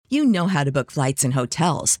You know how to book flights and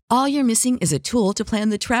hotels. All you're missing is a tool to plan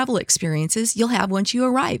the travel experiences you'll have once you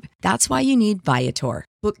arrive. That's why you need Viator.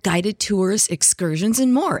 Book guided tours, excursions,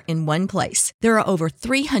 and more in one place. There are over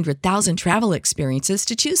 300,000 travel experiences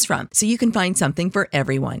to choose from, so you can find something for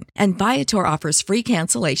everyone. And Viator offers free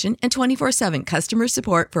cancellation and 24/7 customer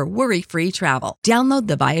support for worry-free travel. Download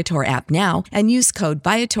the Viator app now and use code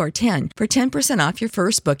Viator10 for 10% off your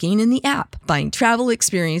first booking in the app. Find travel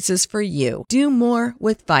experiences for you. Do more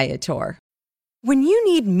with Viator. When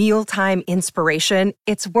you need mealtime inspiration,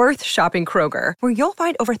 it's worth shopping Kroger, where you'll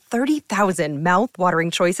find over 30,000 mouth-watering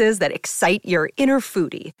choices that excite your inner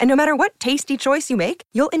foodie. And no matter what tasty choice you make,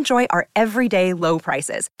 you'll enjoy our everyday low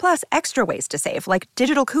prices, plus extra ways to save, like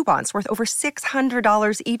digital coupons worth over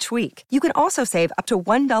 $600 each week. You can also save up to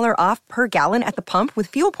 $1 off per gallon at the pump with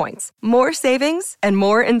fuel points. More savings and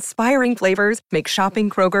more inspiring flavors make shopping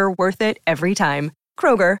Kroger worth it every time.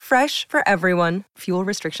 Kroger, fresh for everyone. Fuel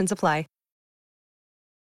restrictions apply.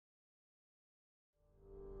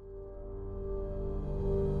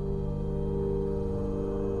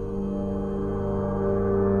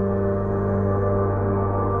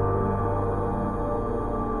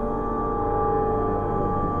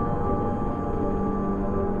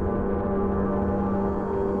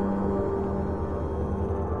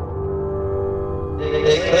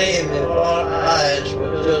 They claim that our eyes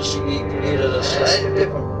will just be created a slightly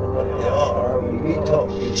different from what they are. We talk,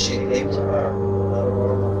 we see things are not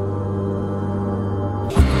normal.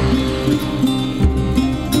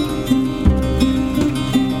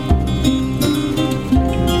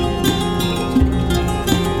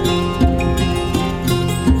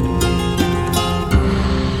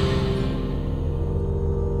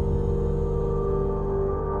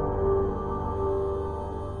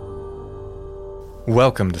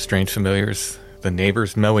 Welcome to Strange Familiars, the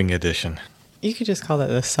Neighbors Mowing Edition. You could just call that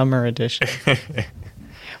the summer edition.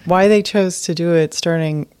 Why they chose to do it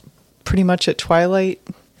starting pretty much at twilight,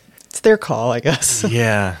 it's their call, I guess.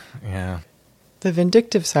 Yeah. The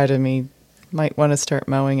vindictive side of me might want to start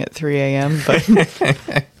mowing at 3 a.m.,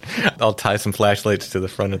 but I'll tie some flashlights to the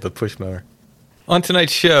front of the push mower. On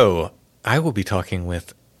tonight's show, I will be talking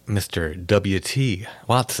with Mr. W.T.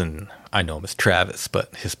 Watson. I know him as Travis,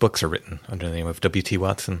 but his books are written under the name of W.T.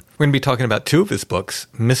 Watson. We're going to be talking about two of his books,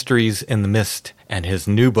 Mysteries in the Mist, and his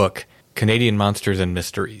new book, Canadian Monsters and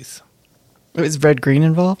Mysteries. is Red Green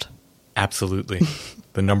involved? Absolutely.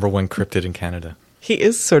 The number one cryptid in Canada. He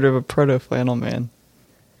is sort of a proto-flannel man.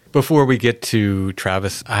 Before we get to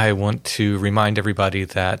Travis, I want to remind everybody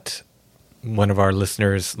that one of our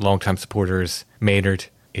listeners, longtime supporters, Maynard,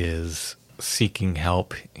 is seeking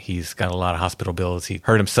help. He's got a lot of hospital bills. He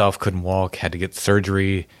hurt himself, couldn't walk, had to get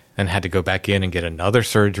surgery, and had to go back in and get another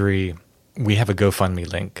surgery. We have a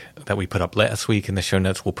GoFundMe link that we put up last week in the show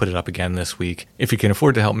notes. We'll put it up again this week. If you can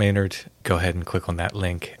afford to help Maynard, go ahead and click on that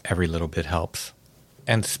link. Every little bit helps.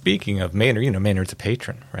 And speaking of Maynard, Maynard's a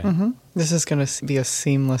patron, right? Mm-hmm. This is going to be a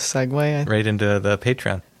seamless segue. Right into the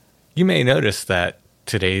Patreon. You may notice that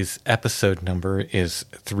today's episode number is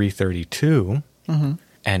 332. Mm-hmm.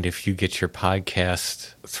 And if you get your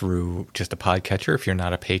podcast through just a podcatcher, if you're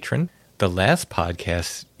not a patron, the last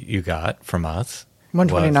podcast you got from us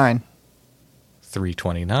 129.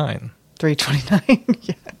 329. 329,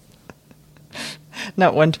 yeah.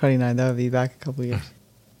 Not 129, that would be back a couple years.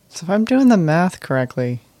 So if I'm doing the math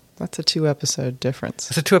correctly, that's a 2-episode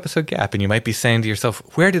difference. It's a 2-episode gap, and you might be saying to yourself,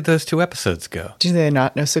 where did those 2 episodes go? Do they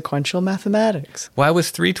not know sequential mathematics? Why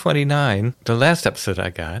was 329 the last episode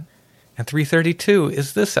I got, and 332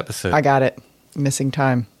 is this episode? I got it. Missing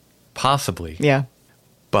time. Possibly. Yeah.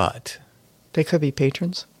 But They could be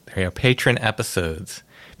patrons. there are patron episodes.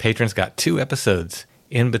 Patrons got 2 episodes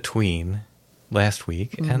in between last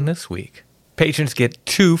week and this week. Patrons get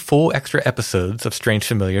 2 full extra episodes of Strange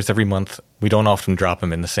Familiars every month. We don't often drop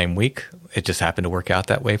them in the same week. It just happened to work out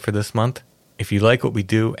that way for this month. If you like what we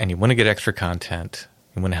do and you want to get extra content,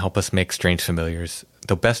 you want to help us make Strange Familiars,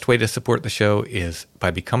 the best way to support the show is by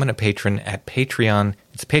becoming a patron at Patreon.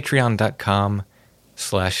 It's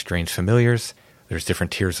patreon.com/strangefamiliars. There's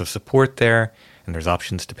different tiers of support there, and there's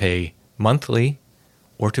options to pay monthly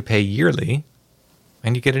or to pay yearly,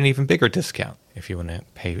 and you get an even bigger discount if you want to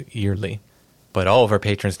pay yearly. But all of our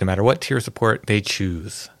patrons, no matter what tier support they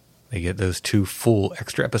choose, they get those 2 full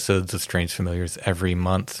extra episodes of Strange Familiars every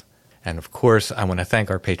month. And of course, I want to thank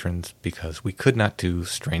our patrons because we could not do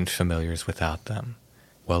Strange Familiars without them.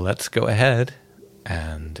 Well, let's go ahead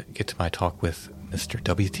and get to my talk with Mr.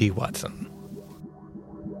 W.T. Watson.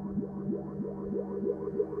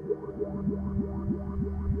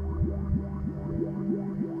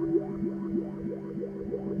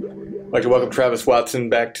 I'd like to welcome Travis Watson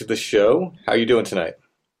back to the show. How are you doing tonight?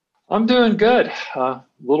 I'm doing good. A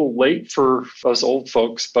little late for us old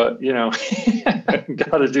folks, but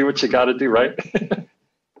got to do what you got to do, right?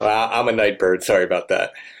 Well, I'm a night bird. Sorry about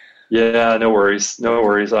that. Yeah, no worries. No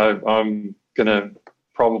worries. I'm going to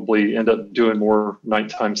probably end up doing more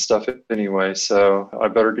nighttime stuff anyway, so I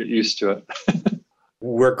better get used to it.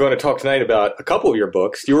 We're going to talk tonight about a couple of your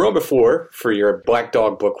books. You were on before for your Black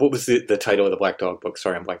Dog book. What was the title of the Black Dog book?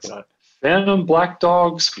 Sorry, I'm blanking on it. Phantom Black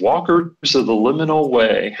Dogs, Walkers of the Liminal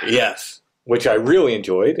Way. Yes, which I really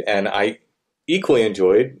enjoyed, and I equally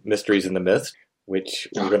enjoyed Mysteries in the Mist, which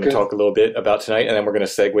we're going to talk a little bit about tonight, and then we're going to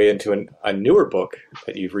segue into a newer book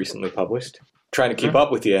that you've recently published. Trying to keep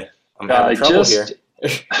up with you. I'm having trouble here.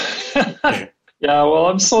 Yeah, well,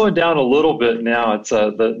 I'm slowing down a little bit now. It's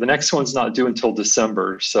the next one's not due until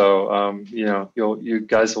December, so you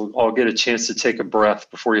guys will all get a chance to take a breath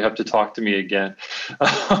before you have to talk to me again.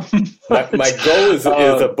 My goal is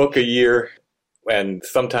a book a year, and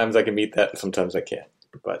sometimes I can meet that, and sometimes I can't.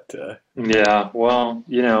 But yeah, well,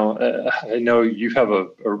 I know you have a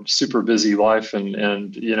super busy life, and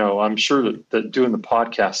I'm sure that doing the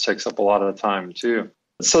podcast takes up a lot of time too.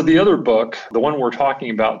 So the other book, the one we're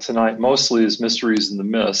talking about tonight, mostly is Mysteries in the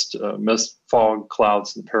Mist, Mist, Fog,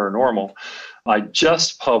 Clouds, and the Paranormal. I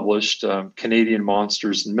just published Canadian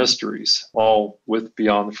Monsters and Mysteries, all with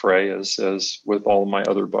Beyond the Fray, as with all of my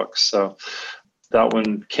other books. So that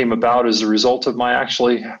one came about as a result of my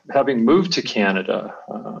actually having moved to Canada.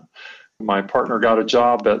 My partner got a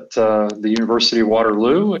job at the University of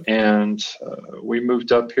Waterloo, and we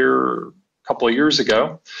moved up here a couple of years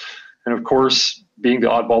ago. And of course, being the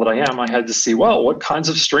oddball that I am, I had to see, well, what kinds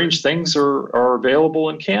of strange things are available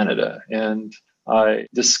in Canada. And I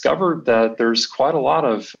discovered that there's quite a lot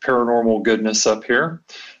of paranormal goodness up here.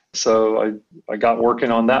 So I got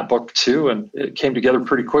working on that book too, and it came together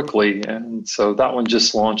pretty quickly. And so that one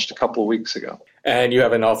just launched a couple of weeks ago. And you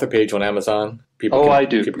have an author page on Amazon? I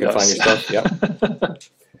do. People can find your stuff? Yeah.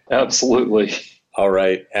 Absolutely. All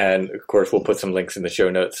right. And of course, we'll put some links in the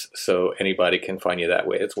show notes so anybody can find you that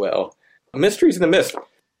way as well. Mysteries in the Mist.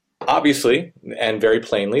 Obviously, and very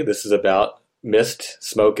plainly, this is about mist,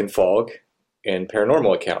 smoke, and fog in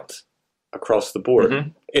paranormal accounts across the board.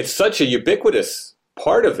 Mm-hmm. It's such a ubiquitous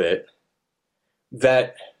part of it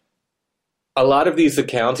that a lot of these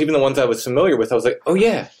accounts, even the ones I was familiar with, I was like, oh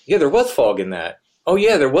yeah, there was fog in that. Oh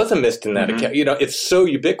yeah, there was a mist in that account. It's so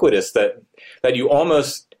ubiquitous that you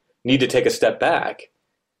almost need to take a step back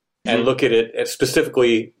and look at it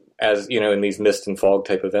specifically as, in these mist and fog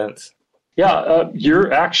type events. Yeah,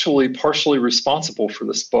 you're actually partially responsible for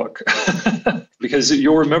this book because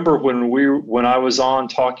you'll remember when I was on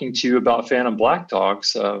talking to you about Phantom Black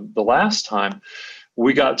Dogs the last time,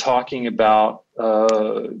 we got talking about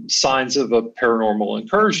signs of a paranormal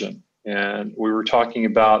incursion. And we were talking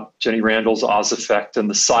about Jenny Randall's Oz effect and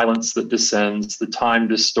the silence that descends, the time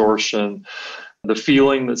distortion, the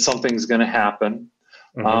feeling that something's going to happen.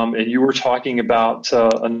 Mm-hmm. And you were talking about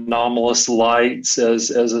anomalous lights as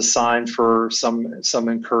a sign for some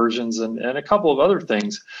incursions and a couple of other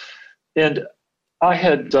things. And I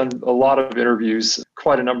had done a lot of interviews,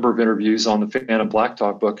 quite a number of interviews on the Phantom Black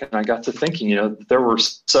Dog book, and I got to thinking, there were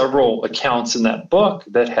several accounts in that book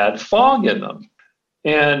that had fog in them.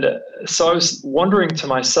 And so I was wondering to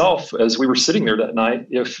myself as we were sitting there that night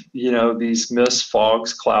if, these mists,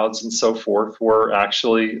 fogs, clouds, and so forth were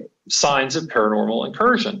actually signs of paranormal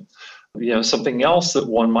incursion, something else that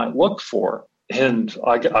one might look for. And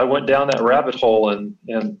I went down that rabbit hole, and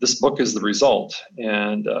this book is the result.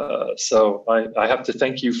 And so I have to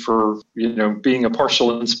thank you for, being a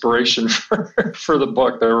partial inspiration for the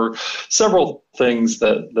book. There were several things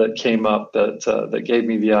that came up that gave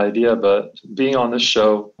me the idea, but being on this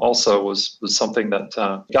show also was something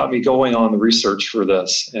that got me going on the research for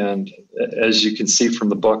this. And as you can see from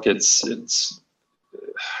the book, it's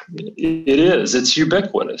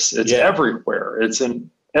ubiquitous. It's everywhere. It's in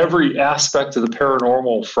every aspect of the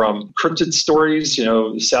paranormal, from cryptid stories,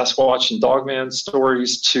 Sasquatch and Dogman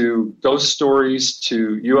stories, to ghost stories,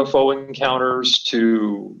 to UFO encounters,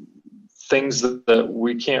 to things that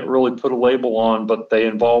we can't really put a label on, but they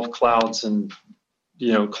involve clouds and,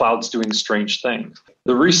 clouds doing strange things.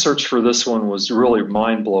 The research for this one was really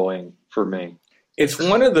mind-blowing for me. It's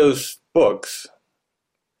one of those books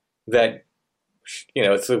that,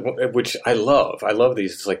 which I love. I love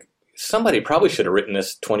these. It's like, somebody probably should have written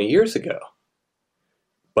this 20 years ago,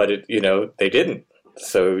 but they didn't.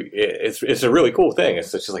 So it's a really cool thing.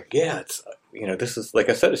 It's just like, it's, this is, like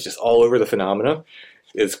I said, it's just all over the phenomena.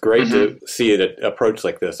 It's great to see it approach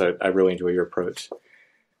like this. I really enjoy your approach.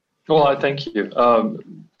 Well, I thank you.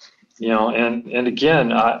 And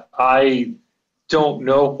again, I don't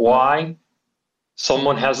know why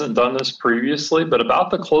Someone hasn't done this previously, but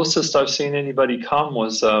about the closest I've seen anybody come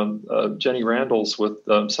was Jenny Randles with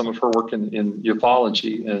some of her work in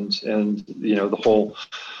ufology, and the whole,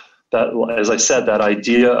 that, as I said, that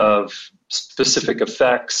idea of specific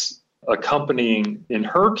effects accompanying, in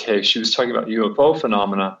her case, she was talking about UFO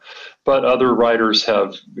phenomena, but other writers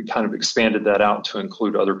have kind of expanded that out to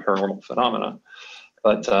include other paranormal phenomena.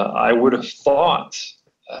 But I would have thought,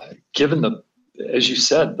 given the, as you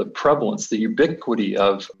said, the prevalence, the ubiquity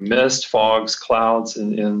of mist, fogs, clouds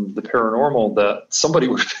in the paranormal, that somebody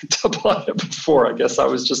would have picked up on it before. I guess I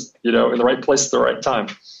was just, in the right place at the right time.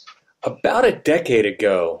 About a decade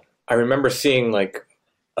ago, I remember seeing like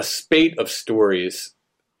a spate of stories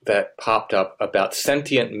that popped up about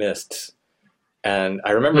sentient mists. And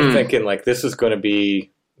I remember thinking like, this is going to be,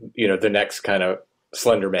 the next kind of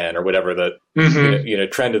Slender Man or whatever the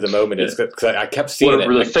trend of the moment is. Because I kept seeing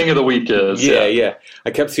whatever the thing of the week is. Yeah.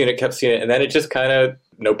 I kept seeing it, and then it just kind of,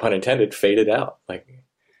 no pun intended, faded out.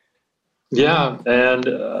 Yeah, and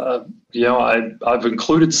I've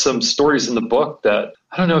included some stories in the book that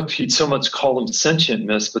I don't know if you'd so much call them sentient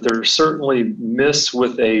mists, but they're certainly mists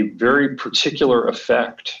with a very particular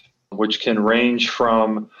effect, which can range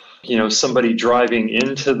from somebody driving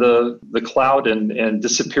into the cloud and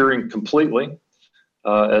disappearing completely.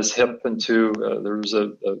 As happened to, there was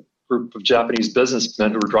a group of Japanese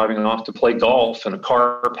businessmen who were driving off to play golf, and a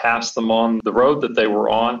car passed them on the road that they were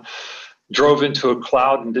on, drove into a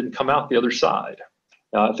cloud, and didn't come out the other side.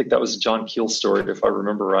 I think that was a John Keel story, if I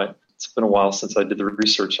remember right. It's been a while since I did the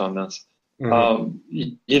research on this.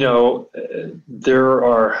 There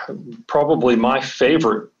are probably my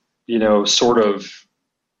favorite, sort of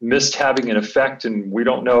mist having an effect, and we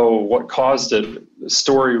don't know what caused it. The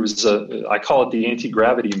story was, I call it the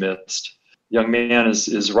anti-gravity mist. A young man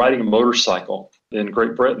is riding a motorcycle in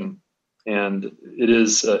Great Britain, and it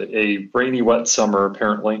is a rainy, wet summer,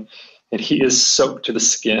 apparently, and he is soaked to the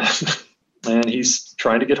skin, and he's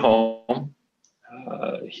trying to get home.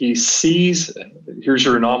 He sees, here's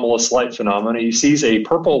your anomalous light phenomena, he sees a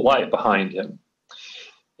purple light behind him.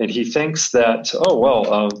 And he thinks that,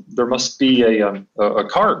 there must be a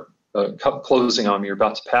car closing on me or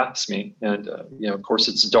about to pass me. And, of course,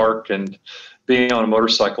 it's dark, and being on a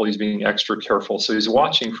motorcycle, he's being extra careful. So he's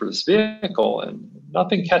watching for this vehicle, and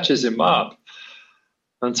nothing catches him up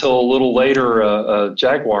until a little later, a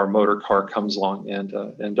Jaguar motor car comes along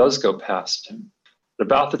and does go past him. But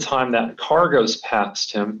about the time that car goes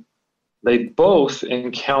past him, they both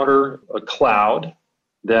encounter a cloud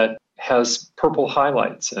that has purple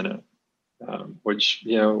highlights in it, which,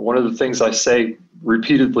 one of the things I say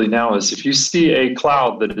repeatedly now is, if you see a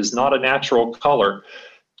cloud that is not a natural color,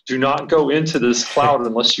 do not go into this cloud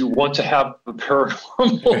unless you want to have a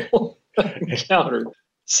paranormal encounter.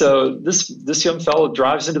 So this young fellow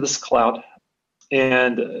drives into this cloud,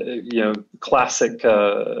 and, classic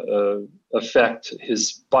effect,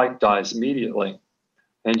 his bike dies immediately.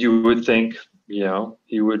 And you would think,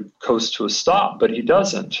 he would coast to a stop, but he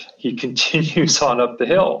doesn't. He continues on up the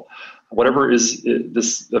hill. Whatever is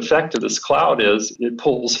this effect of this cloud is, it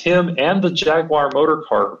pulls him and the Jaguar motor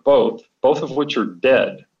car, both of which are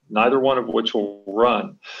dead, neither one of which will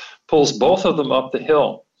run, pulls both of them up the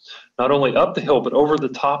hill, not only up the hill, but over the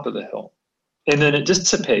top of the hill. And then it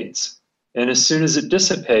dissipates. And as soon as it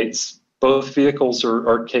dissipates, both vehicles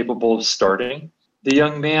are capable of starting. The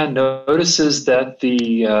young man notices that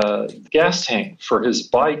the gas tank for his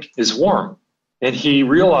bike is warm, and he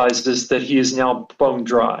realizes that he is now bone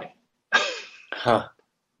dry. Huh.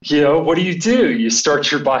 What do? You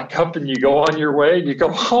start your bike up and you go on your way, and you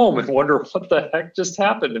go home and wonder what the heck just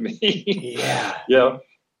happened to me. Yeah. Yeah.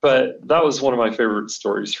 But that was one of my favorite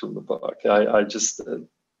stories from the book. I just,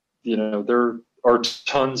 there are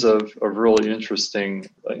tons of really interesting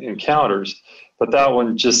encounters, but that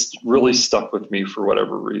one just really stuck with me for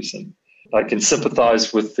whatever reason. I can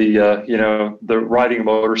sympathize with the riding a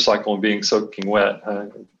motorcycle and being soaking wet.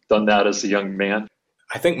 I've done that as a young man.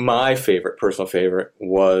 I think my personal favorite,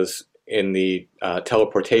 was in the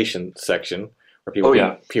teleportation section, where people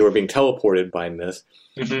were being teleported by mist.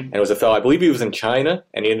 Mm-hmm. And it was a fellow, I believe he was in China,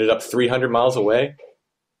 and he ended up 300 miles away.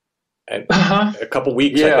 And a couple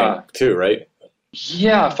weeks, I think, too, right?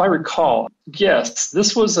 Yeah, if I recall. Yes,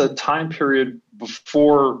 this was a time period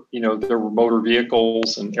before, there were motor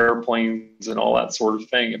vehicles and airplanes and all that sort of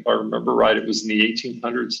thing. If I remember right, it was in the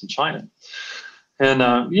 1800s in China. And,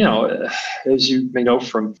 as you may know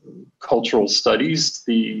from cultural studies,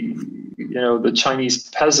 the Chinese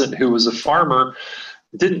peasant who was a farmer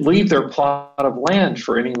didn't leave their plot of land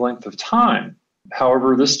for any length of time.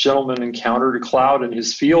 However, this gentleman encountered a cloud in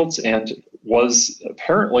his fields and was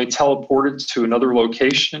apparently teleported to another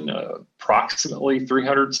location, approximately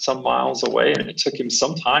 300 some miles away, and it took him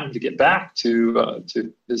some time to get back to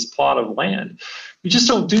his plot of land. You just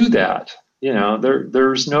don't do that.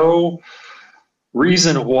 There's no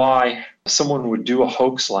reason why someone would do a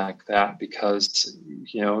hoax like that, because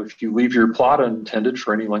if you leave your plot untended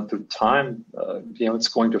for any length of time, it's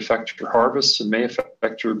going to affect your harvest and may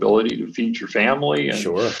affect your ability to feed your family and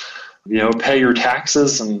sure. Pay your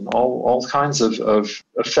taxes, and all kinds of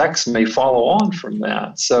effects may follow on from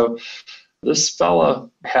that. So this fella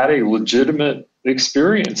had a legitimate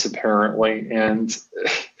experience apparently, and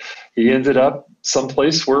he ended up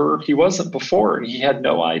someplace where he wasn't before, and he had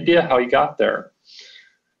no idea how he got there.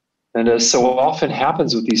 And as so often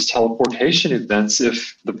happens with these teleportation events,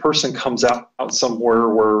 if the person comes out somewhere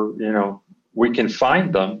where, we can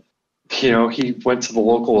find them, he went to the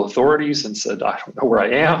local authorities and said, I don't know where I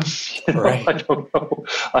am. Right. I don't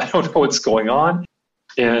know what's going on.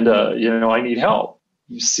 And, I need help.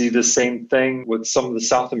 You see the same thing with some of the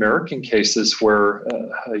South American cases where,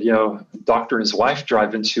 a doctor and his wife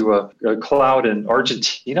drive into a cloud in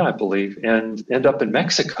Argentina, I believe, and end up in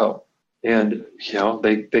Mexico. And,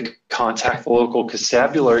 they contact the local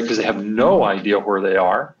constabulary because they have no idea where they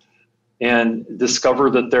are, and discover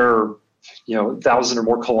that they're, 1,000 or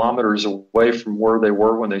more kilometers away from where they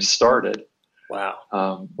were when they started.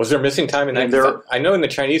 Wow. Was there missing time in that? I know in the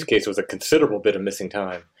Chinese case, it was a considerable bit of missing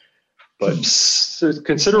time. But a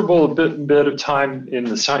considerable bit of time in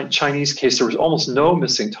the Chinese case. There was almost no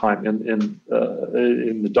missing time in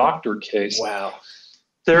the doctor case. Wow.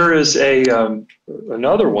 There is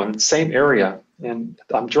another one, same area, and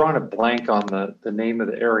I'm drawing a blank on the name of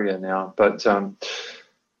the area now, but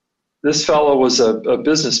this fellow was a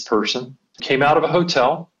business person, came out of a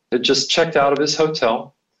hotel, had just checked out of his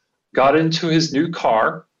hotel, got into his new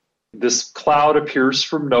car. This cloud appears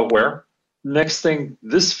from nowhere. Next thing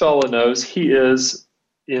this fellow knows, he is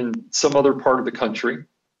in some other part of the country,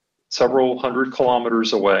 several hundred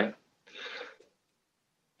kilometers away.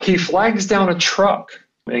 He flags down a truck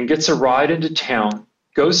and gets a ride into town,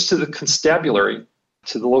 goes to the constabulary,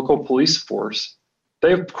 to the local police force.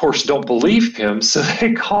 They, of course, don't believe him, so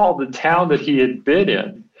they call the town that he had been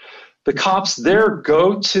in. The cops there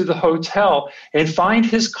go to the hotel and find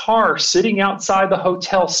his car sitting outside the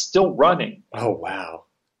hotel still running. Oh, wow.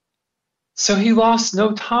 So he lost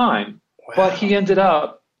no time, but he ended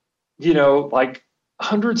up, like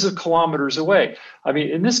hundreds of kilometers away. I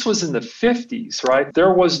mean, and this was in the 50s, right?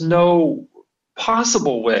 There was no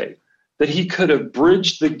possible way that he could have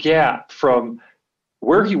bridged the gap from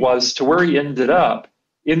where he was to where he ended up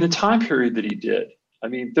in the time period that he did. I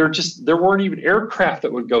mean, there weren't even aircraft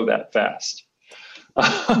that would go that fast.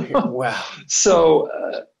 Wow. So,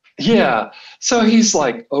 So he's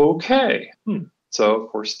like, okay. So, of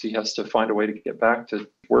course, he has to find a way to get back to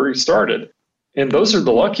where he started. And those are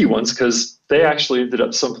the lucky ones because they actually ended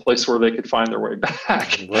up someplace where they could find their way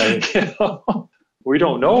back. Right. We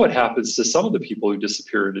don't know what happens to some of the people who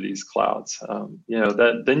disappear into these clouds.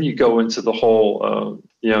 Then you go into the whole,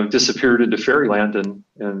 disappeared into fairyland and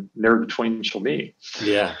ne'er the twain shall meet.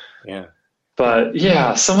 Yeah. But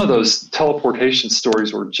some of those teleportation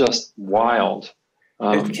stories were just wild.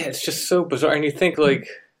 It's just so bizarre. And you think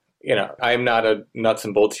I'm not a nuts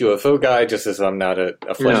and bolts UFO guy, just as I'm not a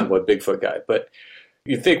flesh and blood Bigfoot guy. But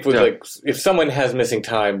you think if someone has missing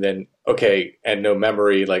time, then okay, and no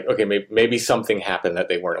memory, maybe something happened that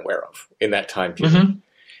they weren't aware of in that time period. Mm-hmm.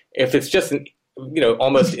 If it's just an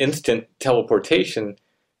almost instant teleportation,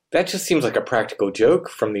 that just seems like a practical joke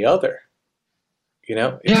from the other.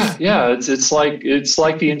 It's like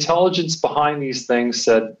the intelligence behind these things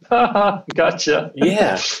said, "Ha, gotcha."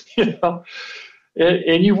 Yeah.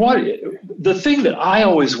 And the thing that I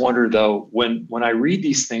always wonder though when I read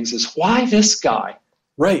these things is why this guy?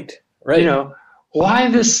 Right.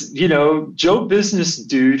 Why this, Joe business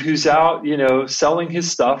dude who's out, selling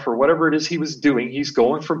his stuff or whatever it is he was doing. He's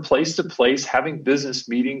going from place to place, having business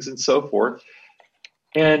meetings and so forth.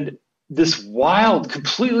 And this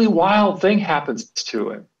completely wild thing happens to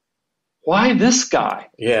him. Why this guy?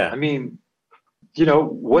 Yeah. I mean,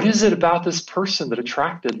 what is it about this person that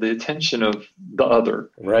attracted the attention of the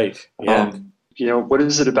other? Right. Yeah. What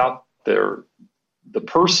is it about the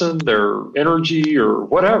person, their energy or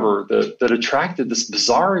whatever that attracted this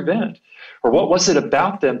bizarre event? Or what was it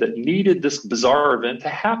about them that needed this bizarre event to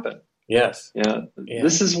happen? Yes. Yeah.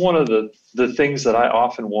 This is one of the things that I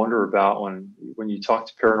often wonder about when you talk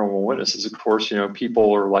to paranormal witnesses. Of course,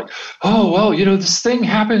 people are like, oh, well, this thing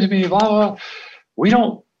happened to me, blah, blah. We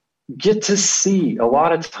don't get to see a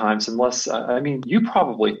lot of times, unless, I mean, you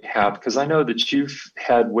probably have, because I know that you've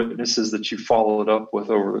had witnesses that you followed up with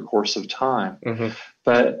over the course of time. Mm-hmm.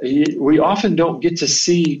 But we often don't get to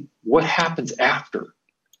see what happens after.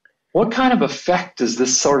 What kind of effect does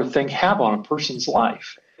this sort of thing have on a person's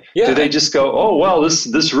life? Yeah. Do they just go, oh, well,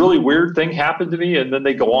 this really weird thing happened to me, and then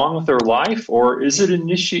they go on with their life? Or is it an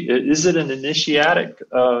initiatic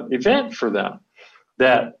event for them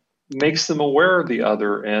that makes them aware of the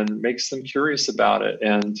other and makes them curious about it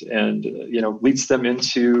and leads them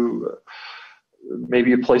into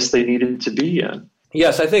maybe a place they needed to be in?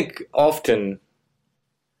 Yes, I think often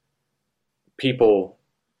people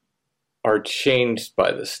are changed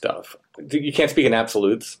by this stuff. You can't speak in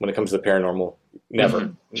absolutes when it comes to the paranormal. Never.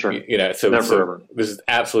 Mm-hmm. Sure. So this is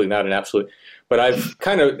absolutely not an absolute. But I've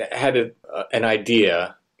kind of had an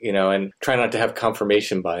idea, and try not to have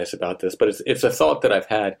confirmation bias about this, but it's a thought that I've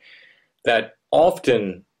had that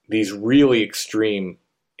often these really extreme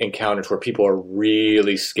encounters where people are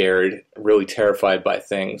really scared, really terrified by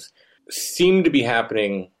things, seem to be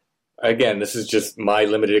happening. Again, this is just my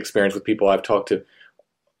limited experience with people I've talked to,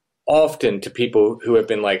 often to people who have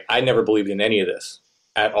been like, I never believed in any of this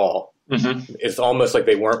at all. Mm-hmm. It's almost like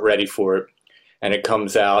they weren't ready for it, and it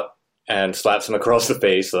comes out and slaps them across the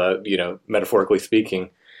face, metaphorically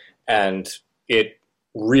speaking, and it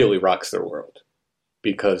really rocks their world.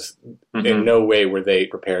 Because in no way were they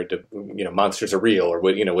prepared to, monsters are real, or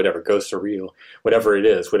whatever, ghosts are real, whatever it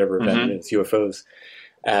is, whatever event it is, UFOs.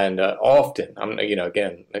 And often,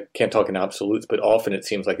 again, I can't talk in absolutes, but often it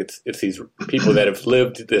seems like it's these people that have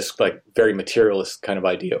lived this like very materialist kind of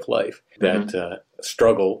idea of life that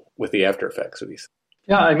struggle with the after effects of these.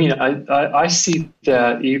 Yeah, I mean, I see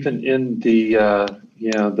that even in the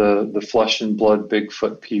flesh and blood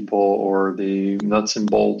Bigfoot people, or the nuts and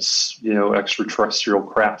bolts, extraterrestrial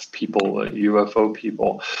craft people, UFO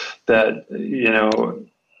people, that,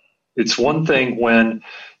 it's one thing when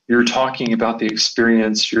you're talking about the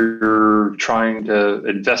experience, you're trying to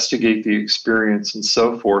investigate the experience and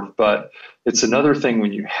so forth, but it's another thing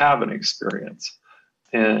when you have an experience.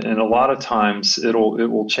 And a lot of times it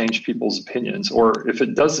will change people's opinions, or if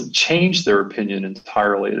it doesn't change their opinion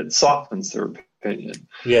entirely, it softens their opinion.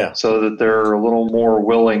 Yeah. So that they're a little more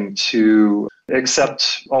willing to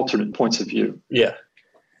accept alternate points of view. Yeah.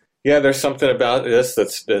 Yeah, there's something about this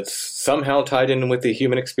that's somehow tied in with the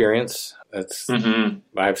human experience. That's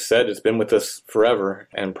I've said it's been with us forever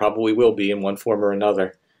and probably will be in one form or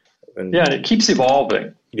another. And it keeps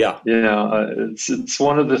evolving. Yeah. It's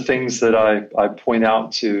one of the things that I point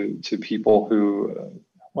out to people who,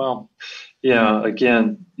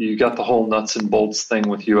 again, you got the whole nuts and bolts thing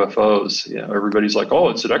with UFOs. Everybody's like, oh,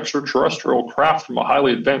 it's an extraterrestrial craft from a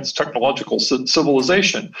highly advanced technological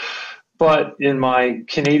civilization. But in my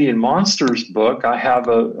Canadian Monsters book, I have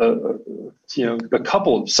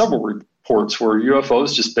several reports where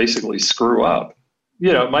UFOs just basically screw up.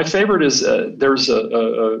 My favorite is there's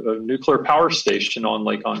a nuclear power station on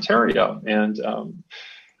Lake Ontario, and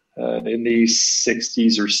in the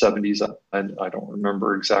 60s or 70s, I don't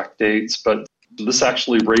remember exact dates, but this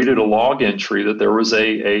actually rated a log entry that there was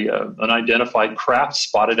an unidentified craft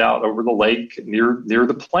spotted out over the lake near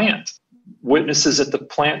the plant. Witnesses at the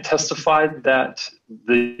plant testified that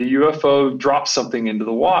the UFO dropped something into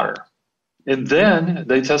the water. And then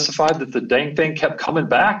they testified that the dang thing kept coming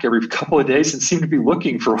back every couple of days and seemed to be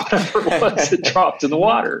looking for whatever it was that dropped in the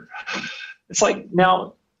water. It's like,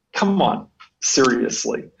 now, come on,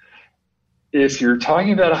 seriously. If you're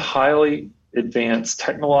talking about a highly advanced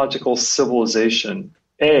technological civilization,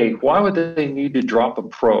 why would they need to drop a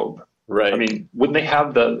probe? Right. I mean, wouldn't they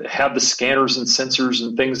have the scanners and sensors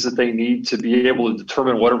and things that they need to be able to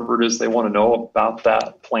determine whatever it is they want to know about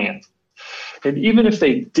that plant? And even if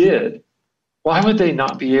they did, why would they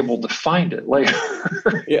not be able to find it later?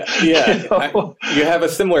 Yeah. You have a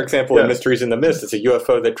similar example in Mysteries in the Mist. It's a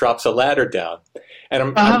UFO that drops a ladder down.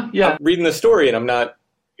 And I'm reading the story, and I'm not,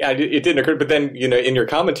 it didn't occur, but then, in your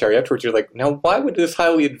commentary afterwards, you're like, now why would this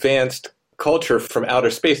highly advanced culture from outer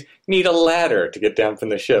space need a ladder to get down from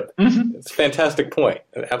the ship? Mm-hmm. It's a fantastic point.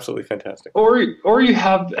 Absolutely fantastic. Or you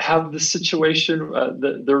have the situation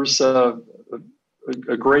that there's a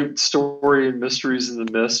great story in Mysteries in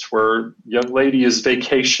the Mist where a young lady is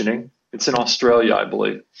vacationing. It's in Australia, I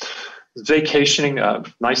believe. Vacationing, a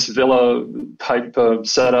nice villa type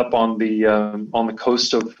setup on the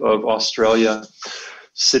coast of Australia.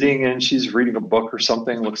 Sitting, and she's reading a book or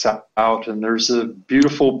something, looks out, and there's a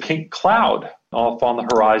beautiful pink cloud off on the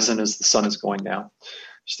horizon as the sun is going down.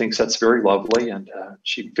 She thinks that's very lovely, and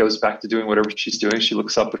she goes back to doing whatever she's doing. She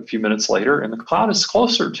looks up a few minutes later, and the cloud is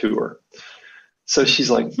closer to her. So she's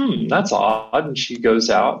like, that's odd. And she goes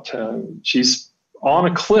out. She's on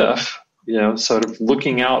a cliff, sort of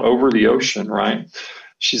looking out over the ocean, right?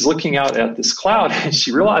 She's looking out at this cloud, and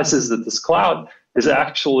she realizes that this cloud is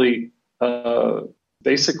actually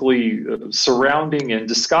basically surrounding and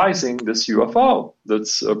disguising this UFO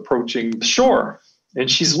that's approaching the shore.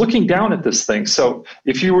 And she's looking down at this thing. So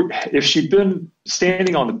if she'd been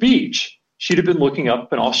standing on the beach, she'd have been looking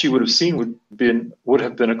up, and all she would have seen would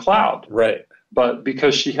have been a cloud. Right. But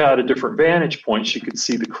because she had a different vantage point, she could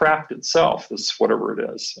see the craft itself, this whatever it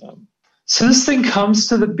is. So this thing comes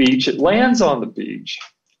to the beach. It lands on the beach,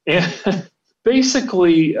 and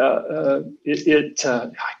basically, I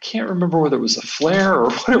can't remember whether it was a flare or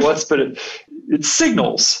what it was, but it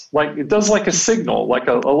signals, like it does like a signal, like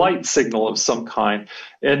a light signal of some kind.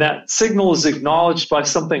 And that signal is acknowledged by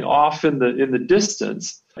something off in the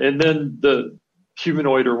distance. And then the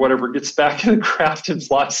humanoid or whatever gets back in the craft and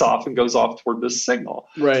flies off and goes off toward this signal.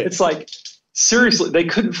 Right. It's like, seriously, they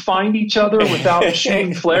couldn't find each other without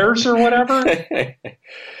shooting flares or whatever.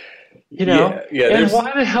 Yeah, and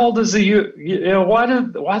why the hell does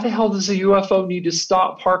why the hell does a UFO need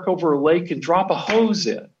to park over a lake and drop a hose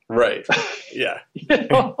in? Right. Yeah.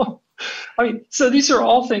 I mean, so these are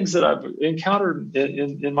all things that I've encountered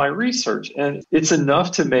in my research, and it's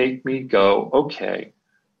enough to make me go, okay,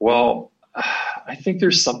 well, I think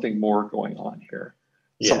there's something more going on here.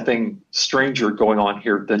 Yeah. Something stranger going on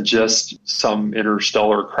here than just some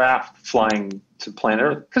interstellar craft flying to planet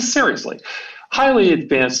Earth. Because seriously, highly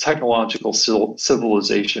advanced technological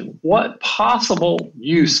civilization, what possible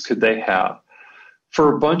use could they have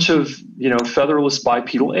for a bunch of, featherless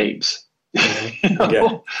bipedal apes,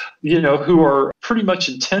 who are pretty much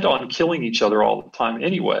intent on killing each other all the time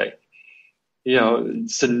anyway?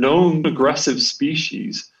 It's a known aggressive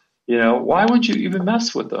species. Why would you even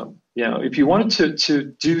mess with them? If you wanted to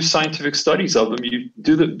do scientific studies of them, you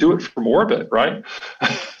do it from orbit, right?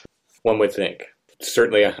 One would think.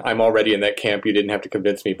 Certainly, I'm already in that camp. You didn't have to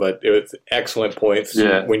convince me, but it was excellent points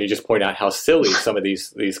when you just point out how silly some of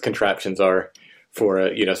these contraptions are for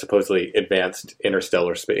supposedly advanced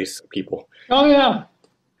interstellar space people. Oh yeah.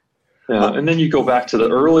 Yeah, and then you go back to the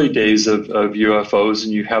early days of UFOs,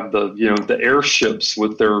 and you have the airships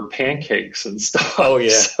with their pancakes and stuff. Oh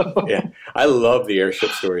yeah, yeah. I love the airship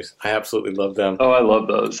stories. I absolutely love them. Oh, I love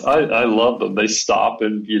those. I love them. They stop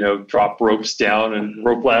and drop ropes down and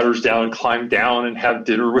rope ladders down and climb down and have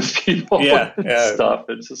dinner with people. Yeah, and stuff.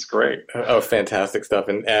 It's just great. Oh, fantastic stuff.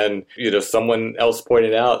 And someone else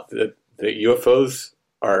pointed out that the UFOs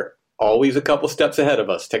are always a couple steps ahead of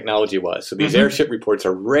us technology-wise. So these airship reports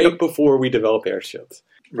are right before we develop airships.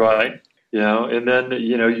 Right. And then,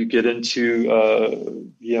 you get into,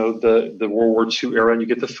 the World War II era, and you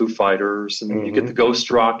get the Foo Fighters, and then you get the Ghost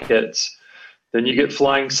rockets, then you get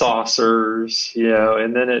flying saucers,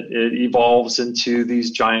 and then it evolves into these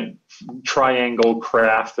giant triangle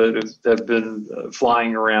craft that have been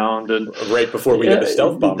flying around. And right before we get the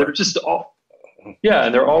stealth bomber. They're just all... Yeah,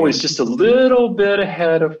 and they're always just a little bit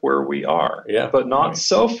ahead of where we are, but not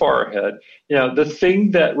so far ahead. The thing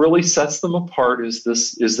that really sets them apart is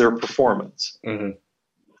their performance. And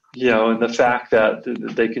the fact that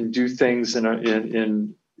they can do things in our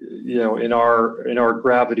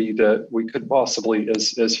gravity that we could possibly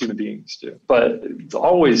as human beings do, but it's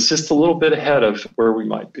always just a little bit ahead of where we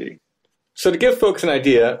might be. So to give folks an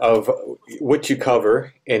idea of what you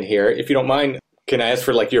cover in here, if you don't mind, can I ask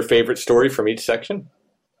for your favorite story from each section?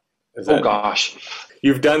 Oh gosh,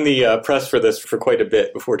 you've done the press for this for quite a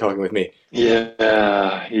bit before talking with me. Yeah.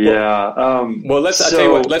 Well, I'll tell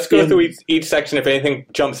you what. Let's go through each section. If anything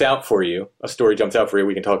jumps out for you, a story jumps out for you,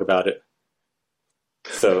 we can talk about it.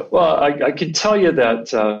 So, well, I can tell you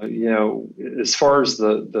that as far as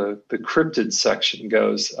the cryptid section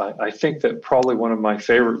goes, I think that probably one of my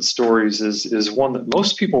favorite stories is one that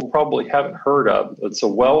most people probably haven't heard of. It's a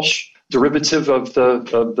Welsh derivative of the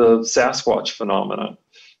Sasquatch phenomenon.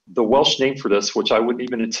 The Welsh name for this, which I wouldn't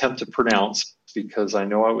even attempt to pronounce because I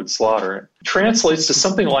know I would slaughter it, translates to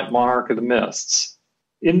something like Monarch of the Mists.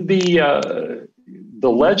 In the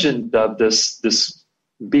legend of this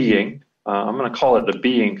being, I'm going to call it a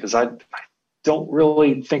being because I don't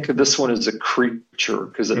really think of this one as a creature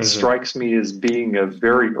because it strikes me as being a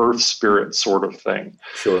very earth spirit sort of thing.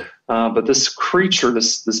 Sure. But this creature,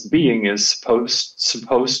 this being, is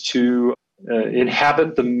supposed to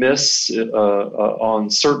inhabit the mists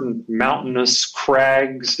on certain mountainous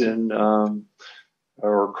crags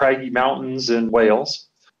or craggy mountains in Wales.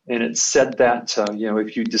 And it's said that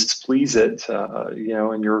if you displease it,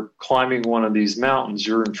 and you're climbing one of these mountains,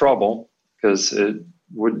 you're in trouble because it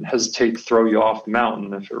wouldn't hesitate to throw you off the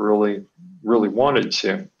mountain if it really, really wanted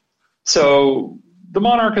to. So the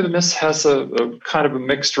Monarch of the Mist has a kind of a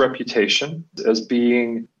mixed reputation as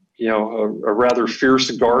being, a rather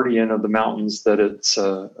fierce guardian of the mountains that it's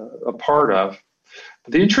a part of.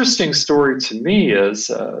 But the interesting story to me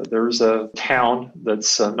is there's a town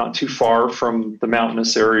that's not too far from the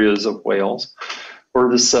mountainous areas of Wales, where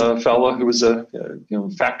this fellow who was a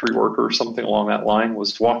factory worker or something along that line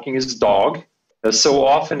was walking his dog, as so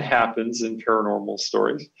often happens in paranormal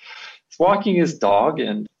stories. He's walking his dog,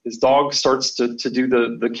 and his dog starts to do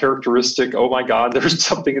the characteristic, oh my God, there's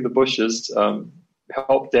something in the bushes,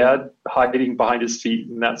 help Dad, hiding behind his feet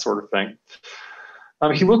and that sort of thing.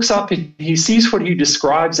 He looks up and he sees what he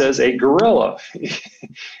describes as a gorilla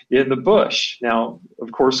in the bush. Now,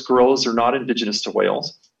 of course, gorillas are not indigenous to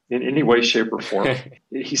Wales in any way, shape, or form.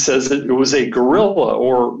 He says that it was a gorilla,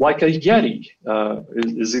 or like a yeti,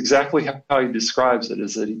 is exactly how he describes it,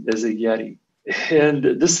 as a yeti.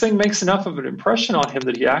 And this thing makes enough of an impression on him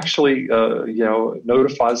that he actually,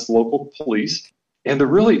 notifies the local police. And the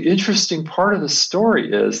really interesting part of the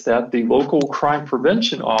story is that the local crime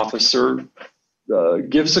prevention officer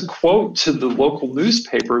gives a quote to the local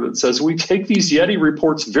newspaper that says, "We take these Yeti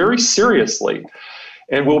reports very seriously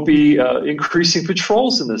and we'll be increasing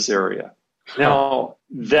patrols in this area." Now,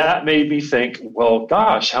 that made me think, well,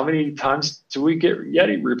 gosh, how many times do we get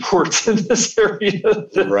Yeti reports in this area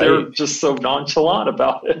that they're just so nonchalant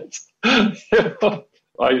about it?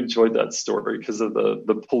 I enjoyed that story because of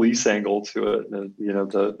the police angle to it. And,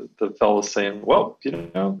 the fellow saying, well,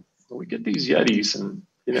 we get these Yetis and,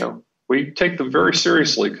 we take them very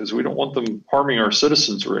seriously because we don't want them harming our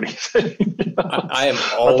citizens or anything. I am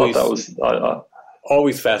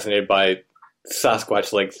always fascinated by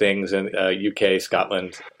Sasquatch-like things in UK,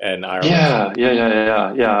 Scotland, and Ireland.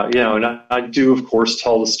 Yeah. And I do, of course,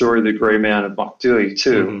 tell the story of the Grey Man of Knockdhu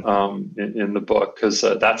too, in the book, because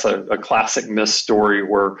that's a classic myth story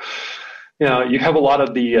where you have a lot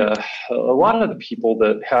of the people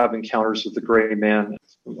that have encounters with the Grey Man.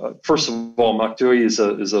 First of all, Knockdhu is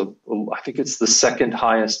I think it's the second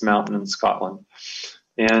highest mountain in Scotland.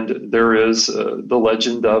 And there is the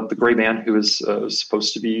legend of the Grey Man, who is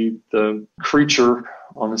supposed to be the creature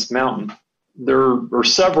on this mountain. There are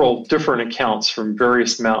several different accounts from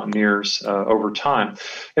various mountaineers over time.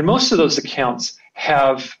 And most of those accounts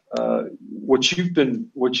have what you've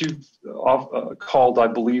called, I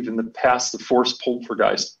believe, in the past, the force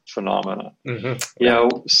poltergeist phenomena.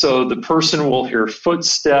 So the person will hear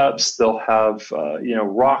footsteps, they'll have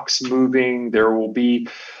rocks moving, there will be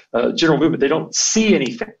general movement. They don't see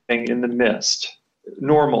anything in the mist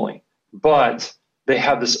normally, but they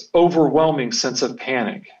have this overwhelming sense of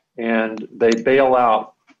panic and they bail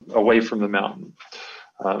out away from the mountain.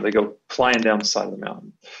 They go flying down the side of the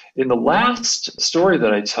mountain. In the last story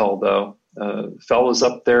that I tell, though, fellows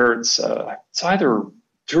up there, it's either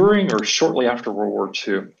during or shortly after World War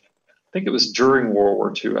II. I think it was during World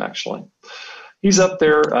War II, actually. He's up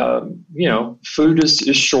there, food is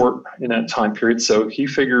short in that time period, so he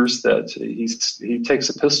figures that he takes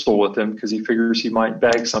a pistol with him because he figures he might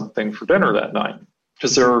bag something for dinner that night,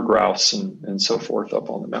 because there are grouse and so forth up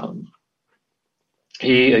on the mountain.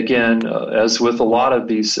 He, again, as with a lot of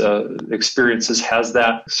these experiences, has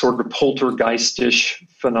that sort of poltergeistish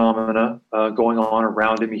phenomena going on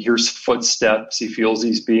around him. He hears footsteps. He feels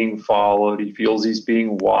he's being followed. He feels he's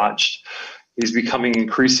being watched. He's becoming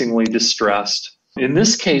increasingly distressed. In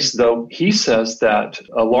this case, though, he says that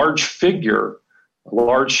a large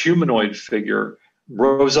humanoid figure,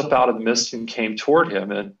 rose up out of the mist and came toward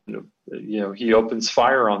him. And, he opens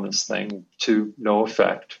fire on this thing to no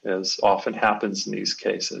effect, as often happens in these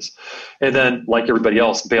cases. And then, like everybody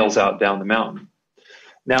else, bails out down the mountain.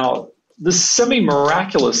 Now, the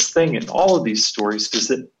semi-miraculous thing in all of these stories is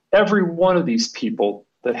that every one of these people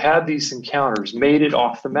that had these encounters made it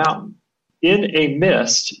off the mountain in a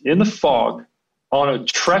mist, in the fog, on a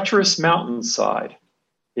treacherous mountainside.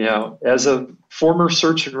 As a former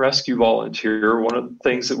search and rescue volunteer, one of the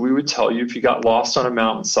things that we would tell you if you got lost on a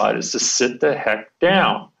mountainside is to sit the heck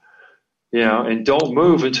down, and don't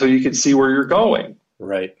move until you can see where you're going.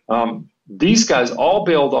 Right. These guys all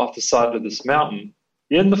bailed off the side of this mountain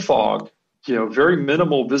in the fog, very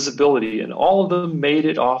minimal visibility, and all of them made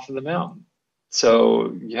it off of the mountain.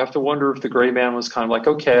 So you have to wonder if the Grey Man was kind of like,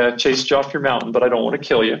 okay, I chased you off your mountain, but I don't want to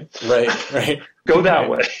kill you. Right. Go that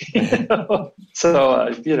way. So,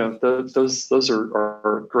 those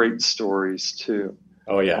are great stories too.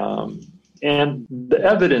 Oh, yeah. And the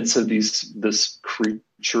evidence of this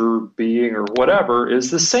creature, being, or whatever is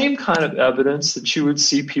the same kind of evidence that you would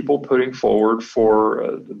see people putting forward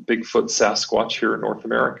for the Bigfoot Sasquatch here in North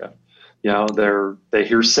America. They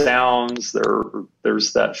hear sounds.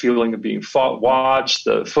 There's that feeling of being watched,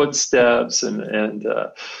 the footsteps, and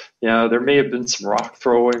there may have been some rock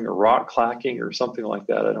throwing or rock clacking or something like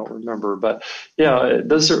that. I don't remember, but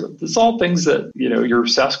those are all things that your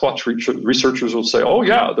Sasquatch researchers will say. Oh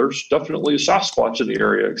yeah, there's definitely a Sasquatch in the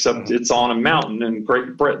area, except it's on a mountain in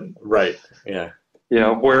Great Britain. Right. Yeah.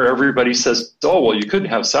 Where everybody says, oh well, you couldn't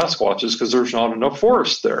have Sasquatches because there's not enough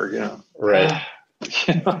forest there. Right.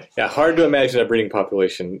 Yeah, hard to imagine a breeding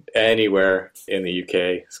population anywhere in the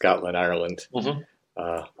UK, Scotland, Ireland. Mm-hmm.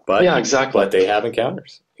 But yeah, exactly. But they have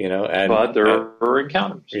encounters, but there are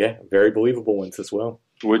encounters. Yeah, very believable ones as well.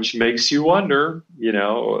 Which makes you wonder,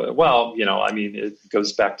 it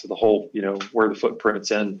goes back to the whole, where the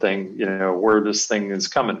footprints end thing, where this thing is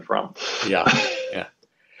coming from. Yeah, yeah.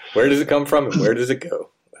 Where does it come from and where does it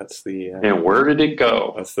go? That's the and where did it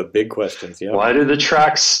go? That's the big questions. Yeah. Why did the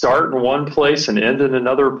tracks start in one place and end in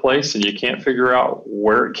another place, and you can't figure out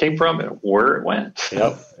where it came from and where it went?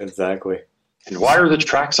 Yep, exactly. And why are the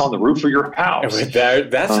tracks on the roof of your house?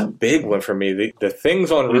 That's a big one for me. The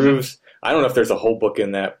things on roofs. I don't know if there's a whole book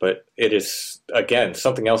in that, but it is again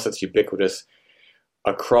something else that's ubiquitous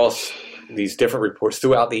across these different reports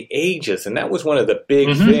throughout the ages, and that was one of the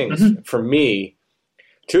big things for me.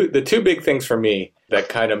 The two big things for me that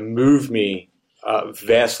kind of moved me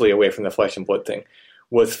vastly away from the flesh and blood thing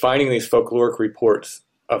was finding these folkloric reports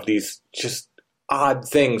of these just odd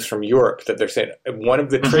things from Europe that they're saying. One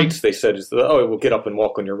of the traits they said is, it will get up and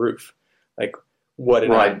walk on your roof. Like, what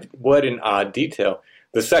an odd detail.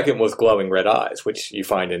 The second was glowing red eyes, which you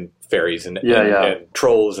find in fairies and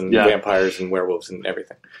trolls and vampires and werewolves and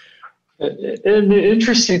everything. And the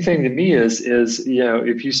interesting thing to me is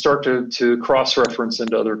if you start to cross-reference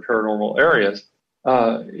into other paranormal areas,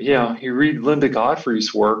 you read Linda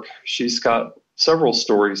Godfrey's work. She's got several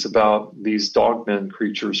stories about these dogmen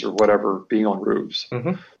creatures or whatever being on roofs.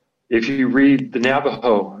 Mm-hmm. If you read the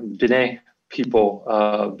Navajo, Diné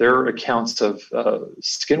people, their accounts of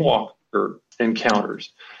skinwalker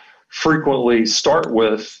encounters frequently start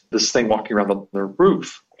with this thing walking around on their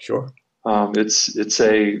roof. Sure. It's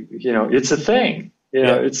a thing.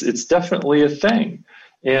 It's definitely a thing,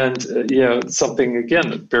 and something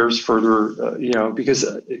again that bears further. Because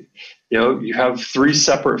you have three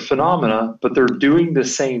separate phenomena, but they're doing the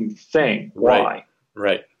same thing. Why?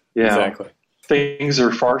 Right. Yeah. Exactly. Things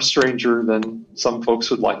are far stranger than some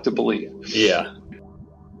folks would like to believe. Yeah.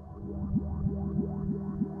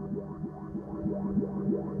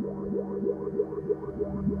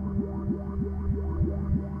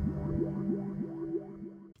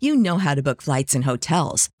 You know how to book flights and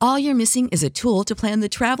hotels. All you're missing is a tool to plan the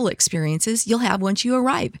travel experiences you'll have once you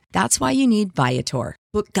arrive. That's why you need Viator.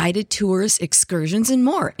 Book guided tours, excursions, and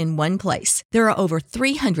more in one place. There are over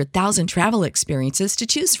 300,000 travel experiences to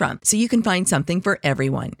choose from, so you can find something for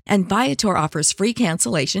everyone. And Viator offers free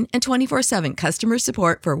cancellation and 24/7 customer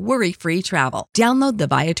support for worry-free travel. Download the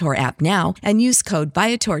Viator app now and use code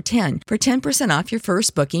Viator10 for 10% off your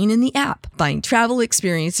first booking in the app. Find travel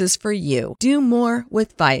experiences for you. Do more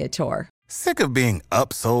with Viator. Sick of being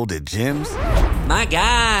upsold at gyms? My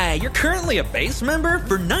guy, you're currently a base member?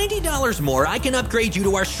 For $90 more, I can upgrade you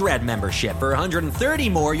to our Shred membership. For $130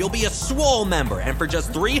 more, you'll be a Swole member. And for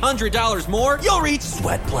just $300 more, you'll reach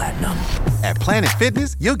Sweat Platinum. At Planet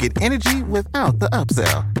Fitness, you'll get energy without the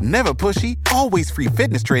upsell. Never pushy, always free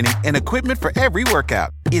fitness training and equipment for every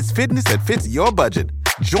workout. It's fitness that fits your budget.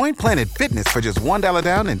 Join Planet Fitness for just $1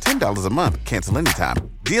 down and $10 a month. Cancel anytime.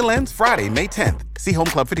 Deal ends Friday, May 10th. See Home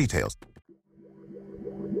Club for details.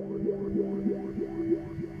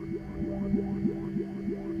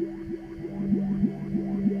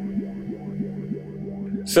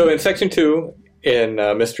 So in section 2, in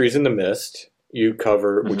Mysteries in the Mist, you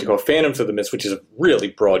cover what you call Phantoms of the Mist, which is a really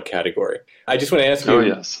broad category. I just want to ask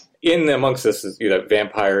you, in amongst this is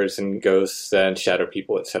vampires and ghosts and shadow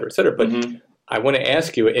people, et cetera, et cetera. But I want to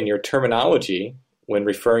ask you, in your terminology, when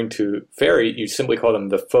referring to fairy, you simply call them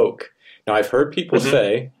the folk. Now, I've heard people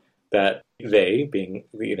say that they, being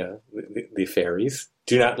the fairies,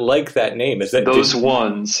 do not like that name. Is that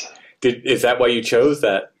ones? Is that why you chose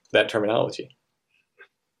that terminology?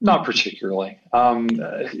 Not particularly.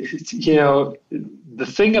 The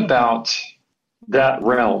thing about that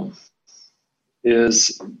realm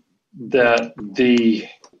is that the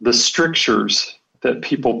strictures that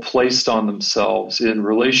people placed on themselves in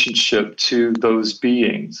relationship to those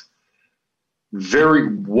beings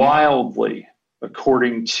vary wildly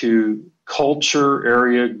according to culture,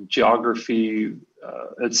 area, geography,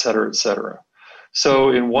 et cetera, et cetera. So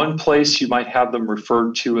in one place, you might have them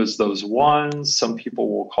referred to as those ones. Some people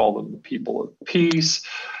will call them the people of peace. Some people will call them the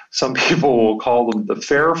people of the Some people will call them the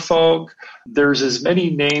fair folk. There's as many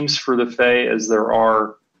names for the fae as there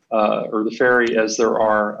are, or the fairy as there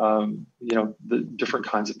are, the different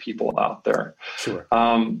kinds of people out there. Sure.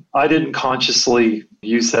 I didn't consciously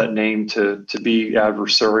use that name to be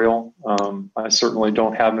adversarial. I certainly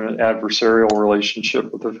don't have an adversarial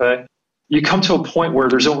relationship with the fae. You come to a point where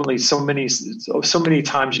there's only so many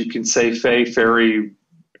times you can say fae, fairy,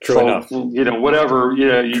 True folk, enough. Whatever,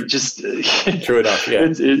 you just True enough. Yeah.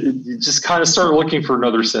 you just kind of start looking for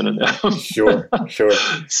another synonym. Sure.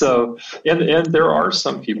 So, and there are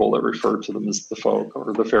some people that refer to them as the folk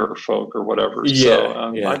or the fair folk or whatever.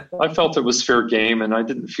 Yeah, So I felt it was fair game, and I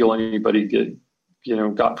didn't feel anybody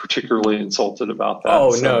got particularly insulted about that.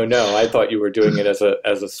 Oh, so. no. I thought you were doing it as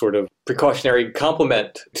a sort of precautionary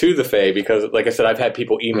compliment to the fae, because, like I said, I've had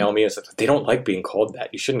people email me and say, they don't like being called that.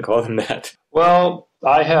 You shouldn't call them that. Well,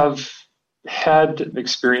 I have had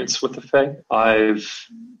experience with the fae. I've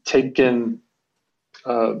taken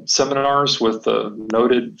seminars with a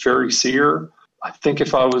noted fairy seer. I think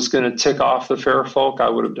if I was going to tick off the fair folk, I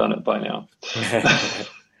would have done it by now.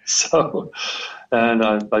 So, and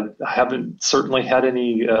I haven't certainly had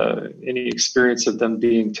any experience of them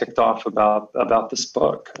being ticked off about this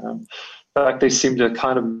book. In fact, they seem to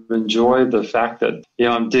kind of enjoy the fact that,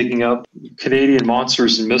 I'm digging up Canadian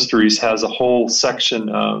Monsters and Mysteries has a whole section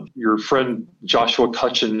your friend Joshua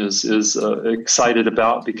Cutchin is excited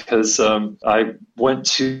about, because I went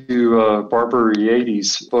to Barbara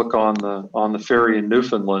Yeady's book on the fairy in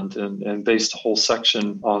Newfoundland and based a whole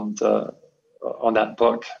section on that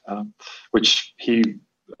book, which he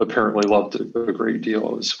apparently loved a great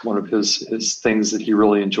deal. It was one of his things that he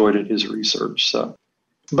really enjoyed in his research. So.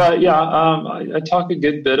 But yeah, I talk a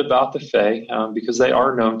good bit about the fae because they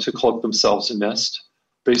are known to cloak themselves in mist,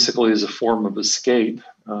 basically as a form of escape.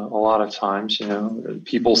 A lot of times,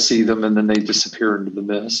 people see them and then they disappear into the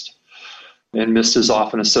mist. And mist is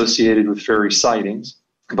often associated with fairy sightings.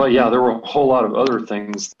 But yeah, there were a whole lot of other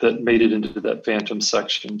things that made it into that phantom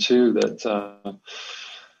section too, that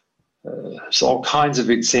there's all kinds of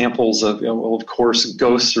examples of, of course,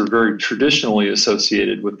 ghosts are very traditionally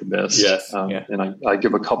associated with the mist. Yes. And I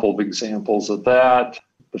give a couple of examples of that.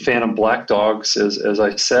 The Phantom Black Dogs, as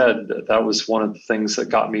I said, that was one of the things that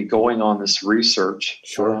got me going on this research.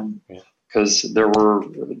 Sure. Because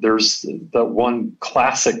there's that one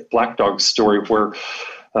classic Black Dog story where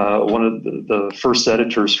one of the first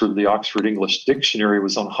editors for the Oxford English Dictionary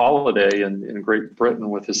was on holiday in Great Britain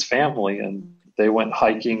with his family, and they went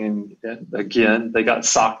hiking, and again, they got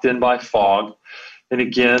socked in by fog. And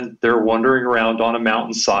again, they're wandering around on a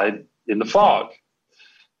mountainside in the fog,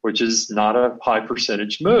 which is not a high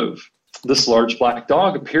percentage move. This large black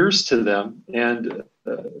dog appears to them and,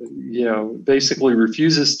 basically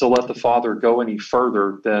refuses to let the father go any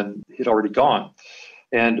further than he'd already gone.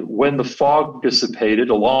 And when the fog dissipated,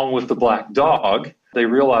 along with the black dog, they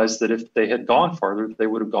realized that if they had gone farther, they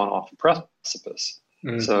would have gone off the precipice.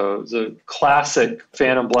 Mm. So the classic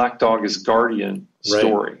Phantom Black Dog is Guardian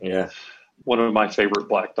story. Right. Yeah. One of my favorite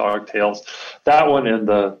Black Dog tales. That one and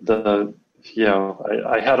I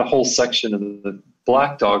had a whole section in the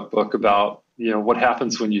Black Dog book about, what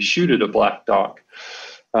happens when you shoot at a black dog,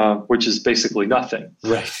 which is basically nothing.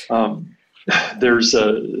 Right. There's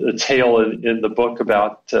a tale in the book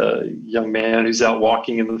about a young man who's out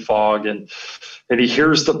walking in the fog and he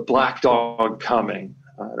hears the black dog coming.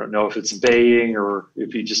 I don't know if it's baying or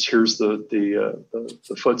if he just hears the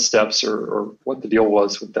footsteps or what the deal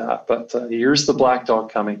was with that. But he hears the black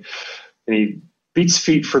dog coming, and he beats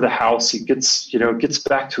feet for the house. He gets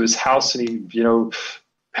back to his house, and he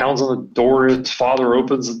pounds on the door. His father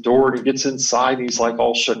opens the door, and he gets inside, and he's like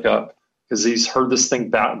all shook up because he's heard this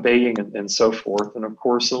thing baying and so forth. And of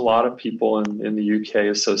course, a lot of people in the UK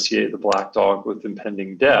associate the black dog with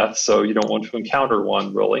impending death, so you don't want to encounter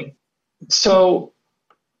one really. So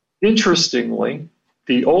interestingly,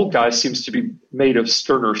 the old guy seems to be made of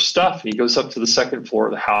sterner stuff. And he goes up to the second floor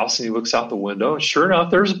of the house and he looks out the window. And sure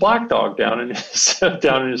enough, there's a black dog down in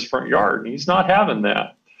his front yard. And he's not having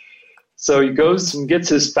that. So he goes and gets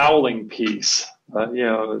his fowling piece,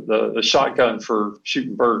 the shotgun for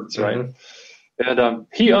shooting birds, right? Mm-hmm. And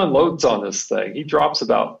he unloads on this thing. He drops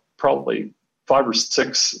about probably 5 or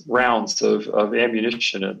 6 rounds of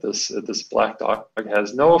ammunition at this black dog. It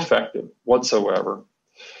has no effect whatsoever,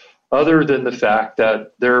 other than the fact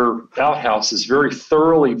that their outhouse is very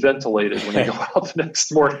thoroughly ventilated when you go out the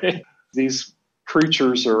next morning. These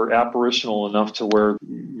creatures are apparitional enough to where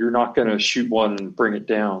you're not going to shoot one and bring it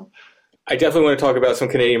down. I definitely want to talk about some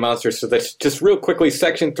Canadian monsters. So that's just real quickly.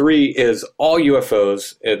 Section 3 is all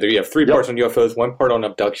UFOs. You have 3 parts on UFOs, 1 part on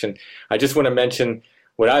abduction. I just want to mention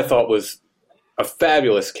what I thought was a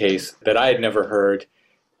fabulous case that I had never heard.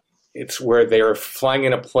 It's where they were flying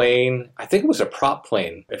in a plane. I think it was a prop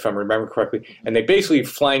plane, if I'm remembering correctly. And they basically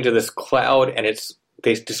fly into this cloud, and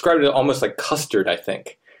they described it almost like custard, I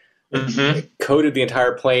think. Mm-hmm. It coated the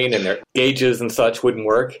entire plane, and their gauges and such wouldn't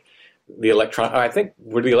work. The electronics,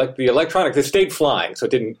 they stayed flying, so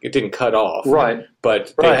it didn't cut off. Right.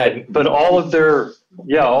 But all of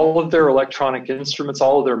their electronic instruments,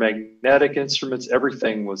 all of their magnetic instruments,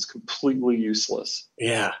 everything was completely useless.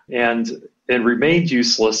 Yeah. And remained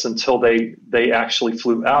useless until they actually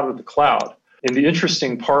flew out of the cloud. And the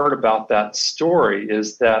interesting part about that story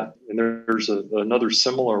is that, and there's another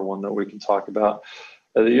similar one that we can talk about.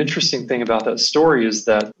 The interesting thing about that story is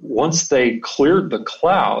that once they cleared the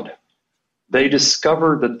cloud, they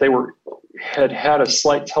discovered that they had a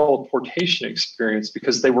slight teleportation experience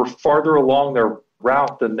because they were farther along their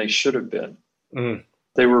route than they should have been. Mm.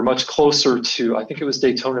 They were much closer to, I think it was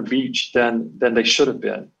Daytona Beach, than they should have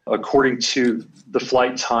been, according to the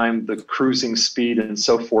flight time, the cruising speed, and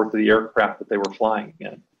so forth of the aircraft that they were flying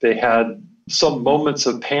in. They had some moments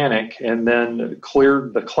of panic and then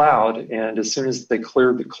cleared the cloud. And as soon as they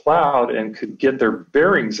cleared the cloud and could get their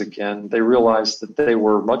bearings again, they realized that they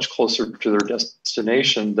were much closer to their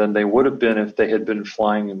destination than they would have been if they had been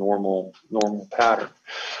flying a normal pattern.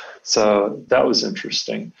 So that was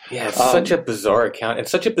interesting. Yeah, it's such a bizarre account and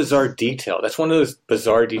such a bizarre detail. That's one of those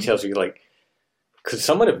bizarre details where you're like, could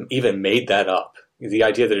someone have even made that up? The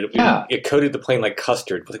idea that it coated the plane like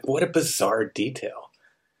custard. Like, what a bizarre detail.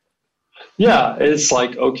 Yeah, it's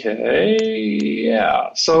like, okay, yeah.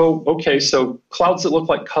 So clouds that look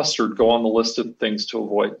like custard go on the list of things to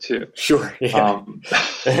avoid too. Sure, yeah.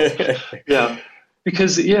 Yeah,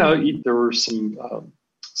 because, there were some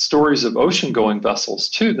stories of ocean-going vessels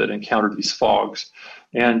too that encountered these fogs.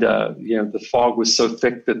 And, the fog was so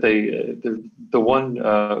thick that the one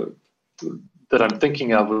that I'm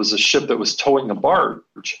thinking of was a ship that was towing a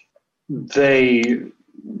barge. They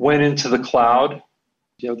went into the cloud.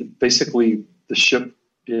 Basically the ship,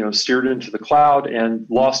 steered into the cloud and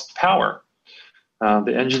lost power.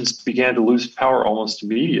 The engines began to lose power almost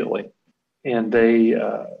immediately. And they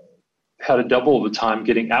had a double of the time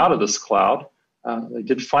getting out of this cloud. They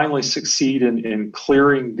did finally succeed in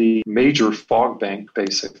clearing the major fog bank,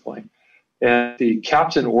 basically. And the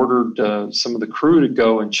captain ordered some of the crew to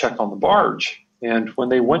go and check on the barge. And when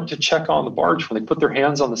they went to check on the barge, when they put their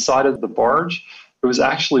hands on the side of the barge, it was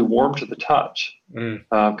actually warm to the touch, kind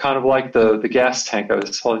of like the gas tank I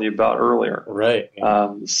was telling you about earlier. Right.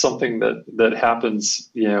 Yeah. Something that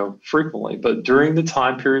happens, frequently. But during the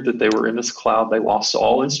time period that they were in this cloud, they lost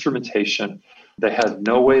all instrumentation. They had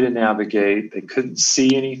no way to navigate. They couldn't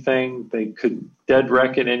see anything. They couldn't dead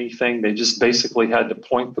reckon anything. They just basically had to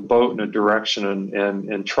point the boat in a direction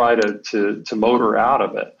and try to motor out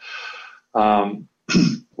of it.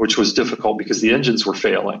 Which was difficult because the engines were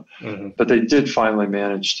failing. Mm-hmm. But they did finally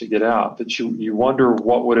manage to get out. But you wonder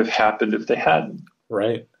what would have happened if they hadn't.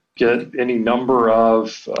 Right. Get any number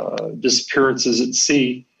of disappearances at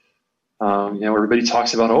sea. Everybody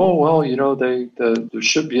talks about, the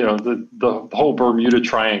ship, the whole Bermuda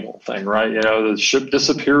Triangle thing, right? The ship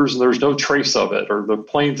disappears and there's no trace of it, or the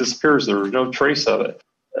plane disappears, there's no trace of it.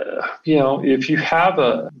 If you have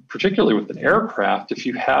particularly with an aircraft, if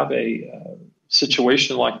you have a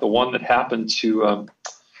situation like the one that happened to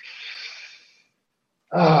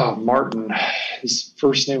Martin. His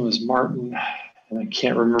first name was Martin, and I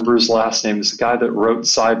can't remember his last name. It's the guy that wrote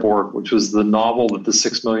Cyborg, which was the novel that the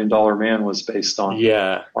 $6 Million Man was based on.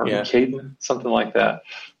 Yeah. Martin Caden, something like that.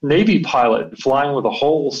 Navy pilot flying with a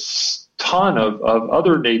whole ton of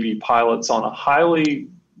other Navy pilots on a highly,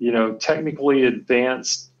 technically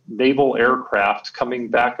advanced naval aircraft coming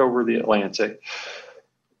back over the Atlantic.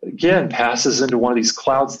 Again, passes into one of these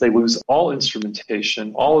clouds. They lose all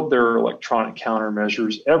instrumentation, all of their electronic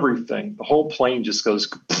countermeasures, everything. The whole plane just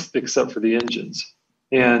goes except for the engines.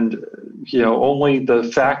 And, only the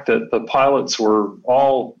fact that the pilots were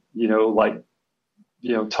all,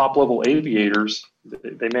 top-level aviators,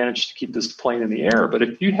 they managed to keep this plane in the air. But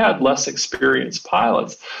if you had less experienced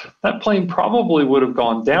pilots, that plane probably would have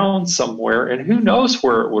gone down somewhere, and who knows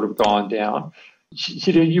where it would have gone down.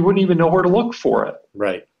 You wouldn't even know where to look for it.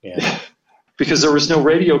 Right. Yeah. Because there was no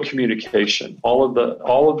radio communication. All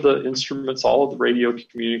of the instruments, all of the radio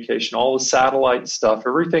communication, all the satellite stuff,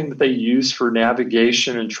 everything that they used for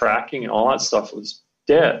navigation and tracking and all that stuff was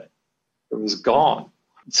dead. It was gone.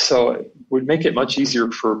 So it would make it much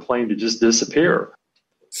easier for a plane to just disappear.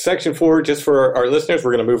 Section 4, just for our listeners,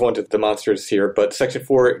 we're going to move on to the monsters here, but Section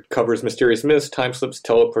 4 covers mysterious myths, time slips,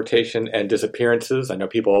 teleportation, and disappearances. I know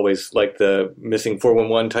people always like the missing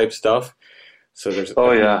 411 type stuff. So there's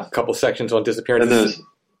a couple sections on disappearances.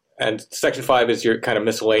 And section 5 is your kind of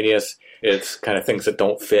miscellaneous. It's kind of things that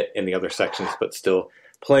don't fit in the other sections, but still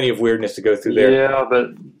plenty of weirdness to go through there. Yeah, but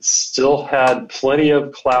still had plenty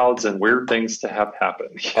of clouds and weird things to have happen.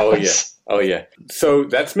 Yes. Oh, yeah. So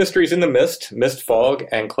that's Mysteries in the Mist, Mist, Fog,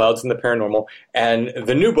 and Clouds in the Paranormal. And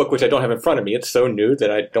the new book, which I don't have in front of me, it's so new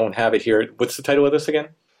that I don't have it here. What's the title of this again?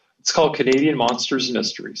 It's called Canadian Monsters and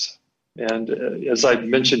Mysteries. And as I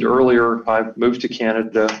mentioned earlier, I moved to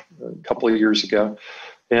Canada a couple of years ago.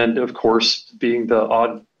 And of course, being the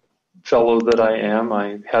odd fellow that I am,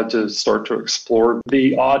 I had to start to explore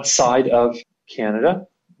the odd side of Canada.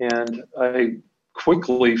 And I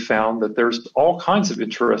quickly found that there's all kinds of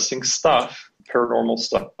interesting stuff, paranormal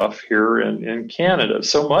stuff here in Canada,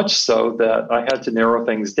 so much so that I had to narrow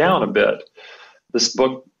things down a bit. This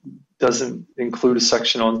book doesn't include a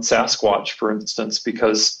section on Sasquatch, for instance,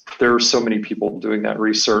 because there are so many people doing that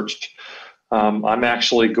research. I'm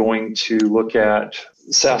actually going to look at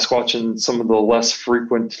Sasquatch in some of the less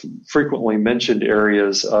frequently mentioned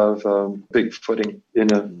areas of Bigfooting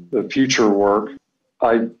in a future work.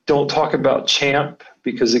 I don't talk about Champ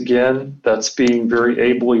because, again, that's being very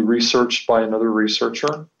ably researched by another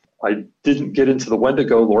researcher. I didn't get into the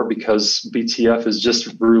Wendigo lore because BTF has just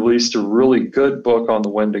released a really good book on the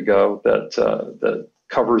Wendigo that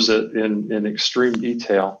covers it in extreme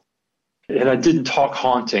detail. And I didn't talk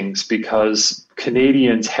hauntings because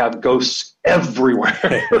Canadians have ghosts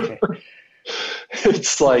everywhere.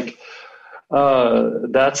 It's like,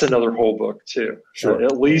 that's another whole book too. Sure.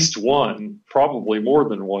 At least one, probably more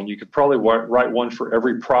than one. You could probably write one for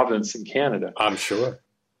every province in Canada. I'm sure.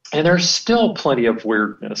 And there's still plenty of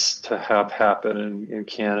weirdness to have happen in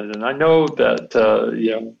Canada. And I know that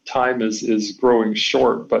time is growing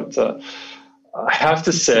short, but I have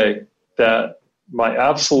to say that my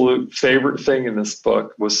absolute favorite thing in this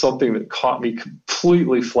book was something that caught me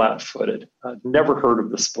completely flat-footed. I'd never heard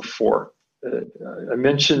of this before. I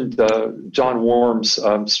mentioned John Worm's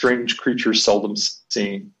Strange Creatures Seldom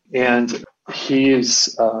Seen, and he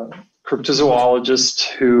is a cryptozoologist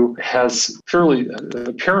who has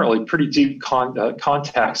apparently pretty deep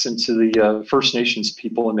contacts into the First Nations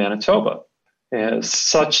people in Manitoba, and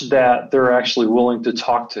such that they're actually willing to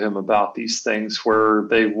talk to him about these things where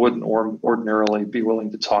they wouldn't ordinarily be willing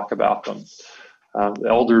to talk about them. The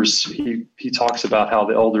elders, he talks about how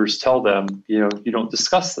the elders tell them, you don't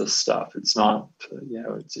discuss this stuff. It's not,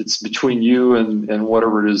 it's between you and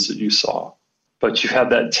whatever it is that you saw. But you have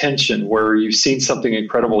that tension where you've seen something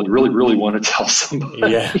incredible, you really, really want to tell somebody.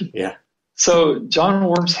 Yeah. So John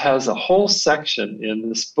Worms has a whole section in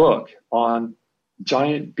this book on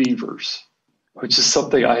giant beavers, which is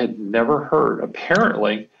something I had never heard.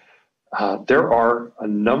 Apparently, there are a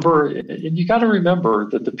number, and you got to remember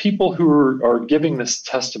that the people who are giving this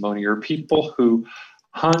testimony are people who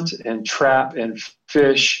hunt and trap and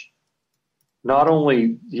fish, not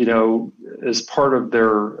only, as part of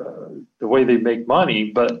the way they make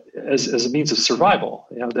money, but as a means of survival.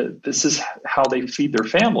 That this is how they feed their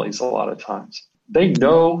families a lot of times. They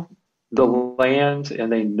know the land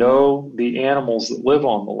and they know the animals that live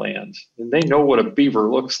on the land, and they know what a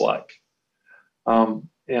beaver looks like. John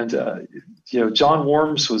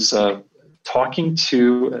Worms was talking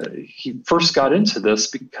to, he first got into this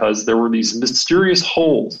because there were these mysterious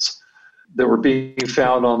holes that were being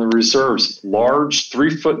found on the reserves, large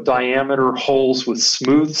 3-foot diameter holes with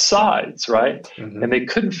smooth sides, right? Mm-hmm. And they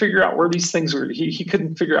couldn't figure out where these things were, he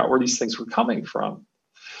couldn't figure out where these things were coming from.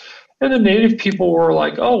 And the native people were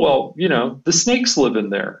like, oh, well, the snakes live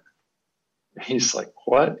in there. And he's like,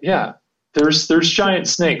 what? Yeah, there's giant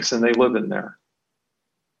snakes and they live in there.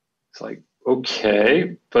 It's like,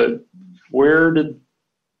 okay, but where did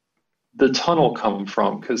the tunnel come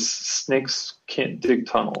from? Because snakes can't dig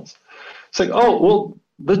tunnels. It's like, oh, well,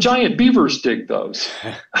 the giant beavers dig those.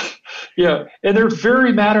 And they're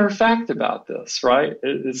very matter of fact about this, right?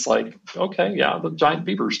 It's like, okay, yeah, the giant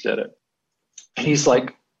beavers did it. And he's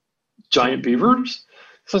like, giant beavers?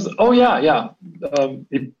 So, oh, yeah.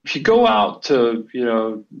 If you go out to,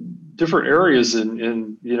 different areas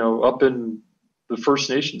in up in the First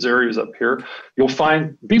Nations areas up here, you'll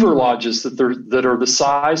find beaver lodges that are the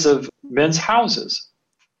size of men's houses.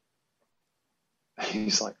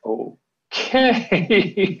 He's like,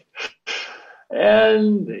 okay.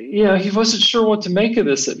 And, he wasn't sure what to make of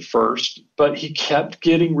this at first, but he kept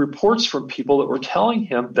getting reports from people that were telling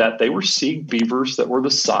him that they were seeing beavers that were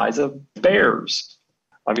the size of bears.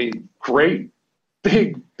 I mean, great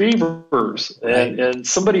big beavers. And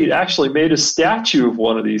somebody actually made a statue of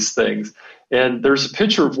one of these things. And there's a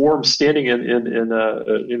picture of Worm standing in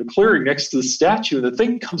a clearing next to the statue, and the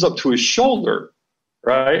thing comes up to his shoulder,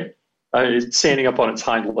 right? It's standing up on its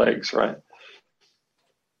hind legs, right?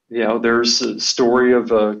 There's a story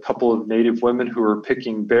of a couple of native women who are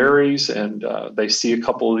picking berries, and they see a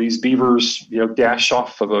couple of these beavers, dash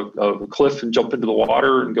off of a cliff and jump into the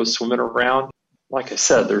water and go swimming around. Like I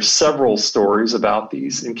said, there's several stories about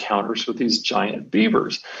these encounters with these giant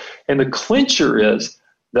beavers. And the clincher is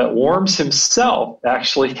that Worms himself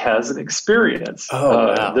actually has an experience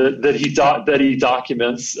that he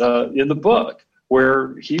documents in the book,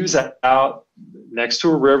 where he was out next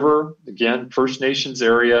to a river, again, First Nations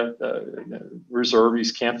area, reserve.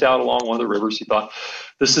 He's camped out along one of the rivers. He thought,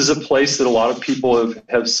 this is a place that a lot of people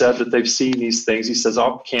have said that they've seen these things. He says,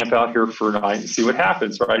 I'll camp out here for a night and see what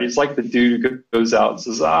happens, right? He's like the dude who goes out and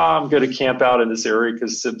says, I'm going to camp out in this area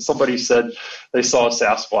because somebody said they saw a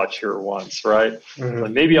Sasquatch here once, right? Mm-hmm.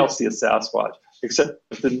 Like, maybe I'll see a Sasquatch. Except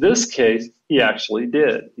in this case, he actually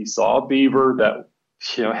did. He saw a beaver that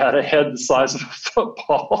had a head the size of a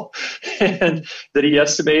football, and that he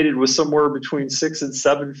estimated was somewhere between 6 and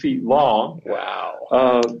 7 feet long.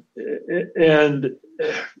 Wow. And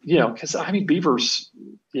because beavers,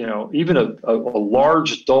 even a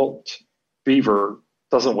large adult beaver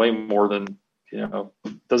doesn't weigh more than,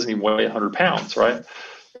 doesn't even weigh 100 pounds, right?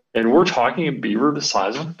 And we're talking a beaver the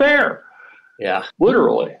size of a bear. Yeah.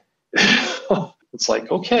 Literally. It's like,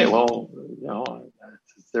 okay, well,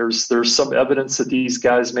 there's some evidence that these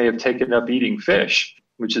guys may have taken up eating fish,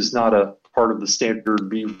 which is not a part of the standard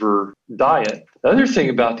beaver diet. The other thing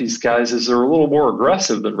about these guys is they're a little more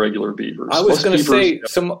aggressive than regular beavers. I was going to say,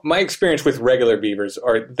 so my experience with regular beavers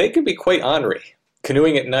they can be quite ornery.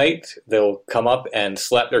 Canoeing at night, they'll come up and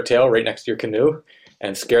slap their tail right next to your canoe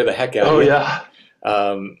and scare the heck out of you. Yeah.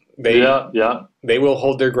 They will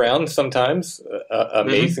hold their ground sometimes,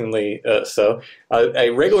 amazingly so.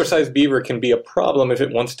 A regular-sized beaver can be a problem if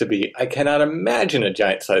it wants to be. I cannot imagine a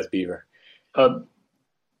giant-sized beaver. So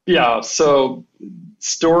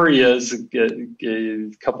story is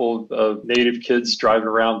a couple of native kids driving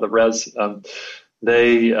around the res.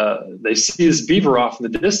 They see this beaver off in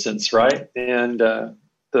the distance, right? And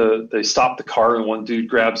they stop the car, and one dude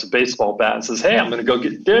grabs a baseball bat and says, "Hey, I'm going to go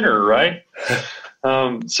get dinner," right?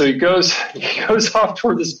 So he goes off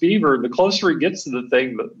toward this beaver, and the closer he gets to the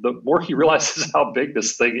thing, the more he realizes how big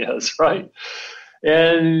this thing is, right?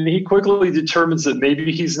 And he quickly determines that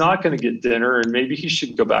maybe he's not going to get dinner, and maybe he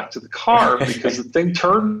should go back to the car because the thing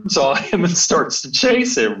turns on him and starts to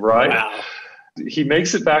chase him, right? Wow. He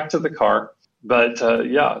makes it back to the car. But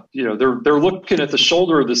they're looking at the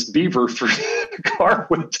shoulder of this beaver through the car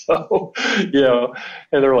window, and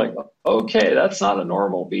they're like, okay, that's not a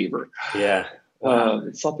normal beaver. Yeah.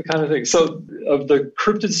 It's not the kind of thing. So of the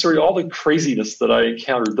cryptid story, all the craziness that I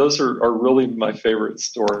encountered, those are really my favorite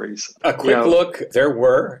stories. A quick look, there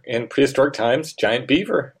were, in prehistoric times, giant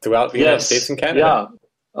beaver throughout the United States and Canada. Yeah.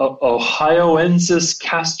 Ohioensis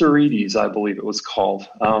castoretes, I believe it was called.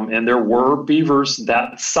 And there were beavers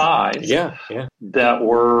that size that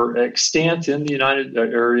were extant in the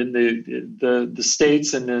in the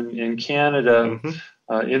States and in Canada,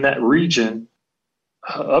 in that region,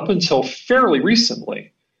 up until fairly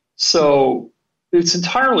recently. So it's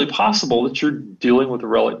entirely possible that you're dealing with a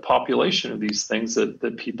relic population of these things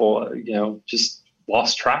that people, just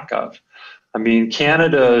lost track of. I mean,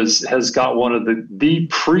 Canada has got one of the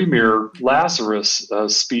premier Lazarus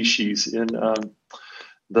species in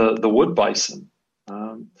the wood bison.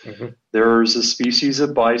 There's a species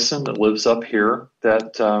of bison that lives up here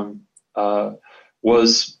that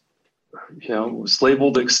was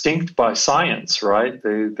labeled extinct by science, right?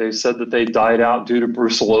 They said that they died out due to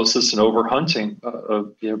brucellosis and overhunting,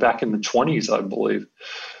 back in the 1920s, I believe.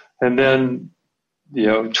 And then,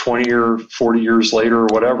 20 or 40 years later or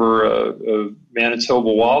whatever, a Manitoba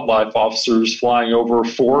wildlife officer is flying over a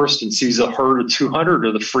forest and sees a herd of 200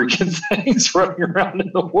 of the freaking things running around in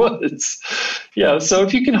the woods. So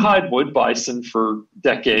if you can hide wood bison for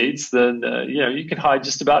decades, then, you can hide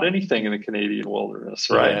just about anything in the Canadian wilderness,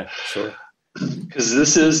 right? Yeah, sure. Because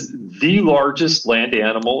this is the largest land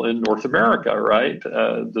animal in North America, right?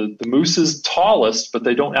 The moose is tallest, but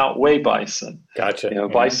they don't outweigh bison. Gotcha.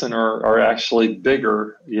 Bison are actually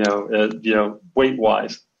bigger, weight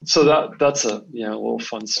wise. So that's a little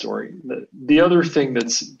fun story. The other thing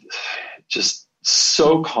that's just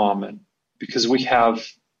so common, because we have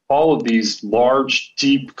all of these large,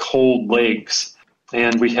 deep, cold lakes.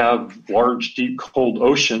 And we have large, deep, cold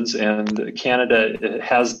oceans, and Canada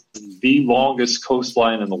has the longest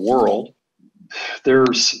coastline in the world.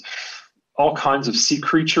 There's all kinds of sea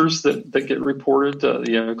creatures that get reported,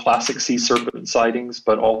 classic sea serpent sightings,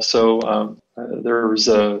 but also there's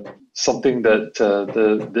something that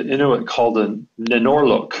the Inuit called a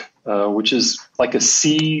Nanorlok, which is like a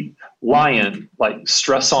sea lion, like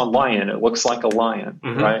stress on lion. It looks like a lion,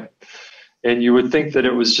 right? And you would think that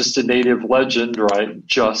it was just a native legend, right?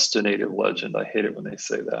 Just a native legend. I hate it when they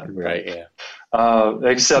say that. Right, yeah.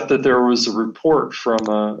 Except that there was a report from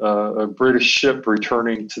a British ship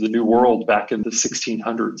returning to the New World back in the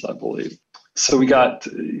 1600s, I believe. So we got,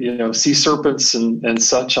 sea serpents and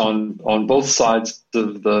such on both sides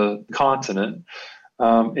of the continent.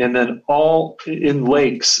 And then all in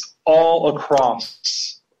lakes all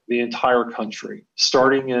across the entire country,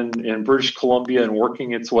 starting in British Columbia and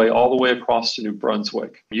working its way all the way across to New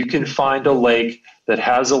Brunswick. You can find a lake that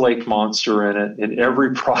has a lake monster in it in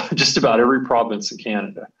just about every province in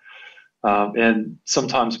Canada, and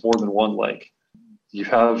sometimes more than one lake. You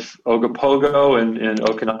have Ogopogo in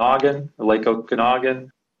Okanagan, Lake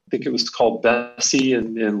Okanagan. I think it was called Bessie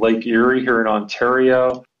in Lake Erie here in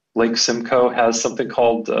Ontario. Lake Simcoe has something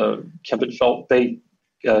called Kempenfelt Bay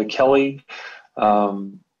Kelly.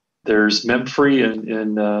 There's Memphrey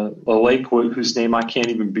in a lake whose name I can't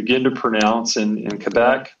even begin to pronounce in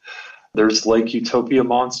Quebec. There's Lake Utopia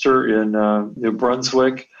Monster in New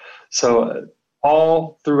Brunswick. So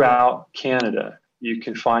all throughout Canada, you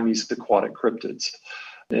can find these aquatic cryptids.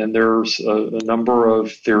 And there's a number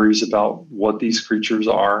of theories about what these creatures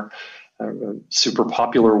are. A super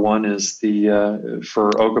popular one is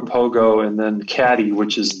for Ogopogo, and then Caddy,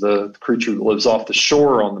 which is the creature that lives off the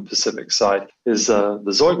shore on the Pacific side, is the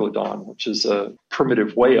Zeuglodon, which is a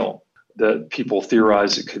primitive whale that people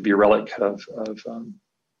theorize it could be a relic of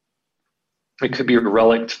it could be a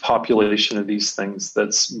relict population of these things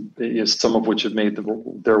some of which have made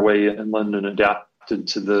their way inland and adapted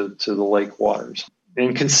to the lake waters.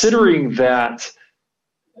 And considering that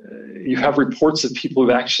you have reports of people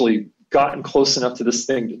who've actually gotten close enough to this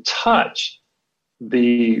thing to touch,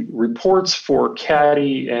 the reports for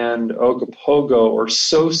Caddy and Ogopogo are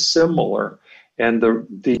so similar, and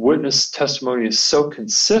the witness testimony is so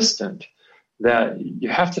consistent that you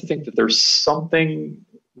have to think that there's something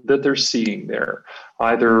that they're seeing there.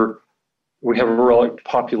 Either we have a relic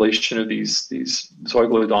population of these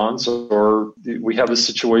Zeuglodons, or we have a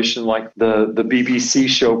situation like the BBC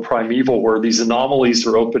show Primeval, where these anomalies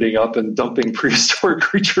are opening up and dumping prehistoric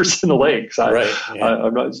creatures in the lakes. I'm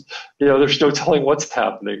not, there's no telling what's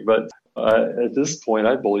happening, but at this point,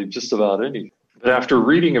 I believe just about anything. But after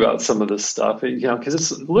reading about some of this stuff, because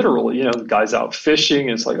it's literally, the guy's out fishing,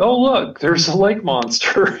 and it's like, oh, look, there's a lake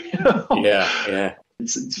monster. Yeah.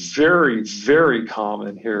 It's very, very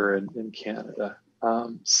common here in Canada.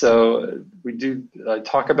 So I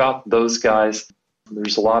talk about those guys.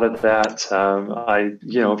 There's a lot of that. I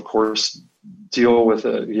of course, deal with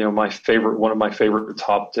one of my favorite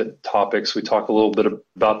topics. We talk a little bit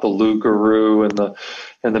about the Loup-garou and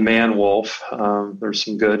the man-wolf. There's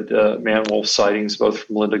some good man-wolf sightings, both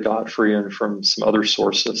from Linda Godfrey and from some other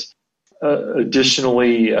sources.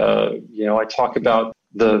 Additionally, I talk about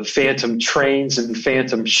the phantom trains and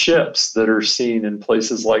phantom ships that are seen in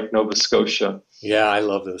places like Nova Scotia. Yeah, I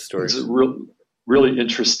love those stories. It's really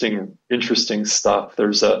interesting stuff.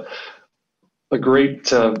 There's a great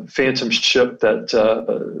phantom ship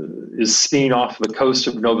that is seen off the coast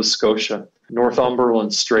of Nova Scotia,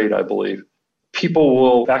 Northumberland Strait, I believe. People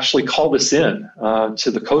will actually call this in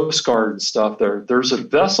to the Coast Guard and stuff. There's a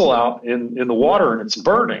vessel out in the water and it's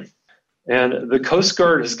burning. And the Coast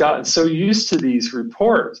Guard has gotten so used to these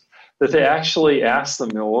reports that they actually ask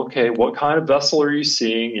them, okay, what kind of vessel are you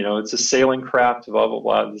seeing? It's a sailing craft, blah, blah,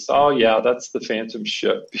 blah. Oh, yeah, that's the phantom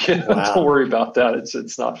ship. Wow. Don't worry about that.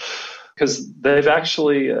 It's not. Because they've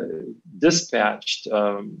actually dispatched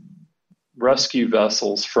rescue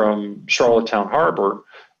vessels from Charlottetown Harbor,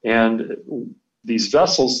 and these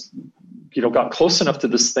vessels got close enough to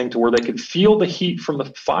this thing to where they could feel the heat from the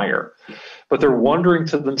fire. But they're wondering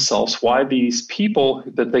to themselves why these people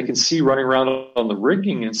that they can see running around on the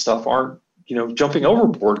rigging and stuff aren't, jumping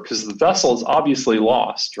overboard, because the vessel is obviously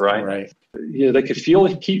lost, right? Right. They could feel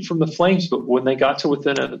the heat from the flames, but when they got to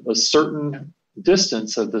within a certain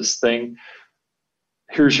distance of this thing,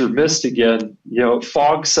 here's your mist again,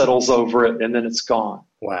 fog settles over it, and then it's gone.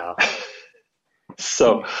 Wow.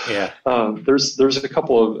 So yeah, there's a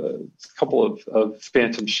couple of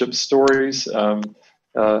phantom ship stories.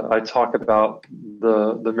 I talk about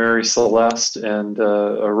the Mary Celeste and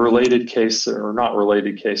a related case, or not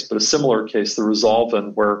related case, but a similar case, the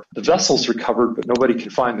Resolven, where the vessel's recovered, but nobody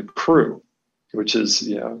can find the crew, which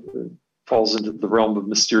is, falls into the realm of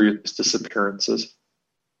mysterious disappearances.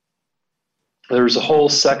 There's a whole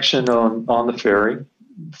section on the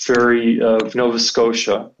ferry of Nova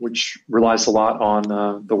Scotia, which relies a lot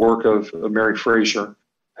on the work of Mary Fraser,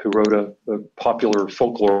 who wrote a popular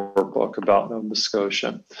folklore book about Nova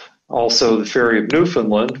Scotia. Also, the Fairy of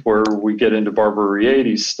Newfoundland, where we get into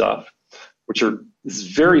Barbariades stuff, which is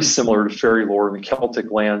very similar to fairy lore in the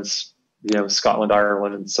Celtic lands, Scotland,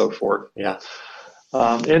 Ireland, and so forth. Yeah.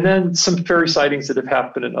 And then some fairy sightings that have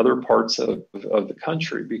happened in other parts of the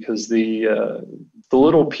country, because the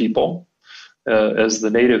little people, as the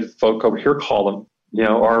native folk over here call them,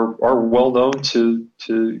 are well known to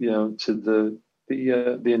the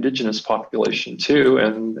indigenous population too,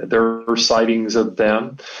 and there are sightings of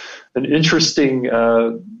them. An interesting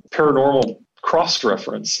paranormal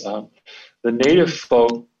cross-reference. The native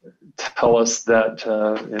folk tell us that,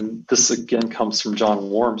 and this again comes from John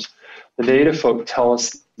Worms, the native folk tell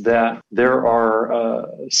us that there are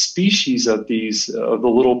species of the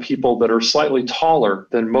little people that are slightly taller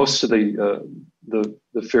than most of the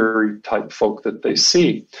fairy type folk that they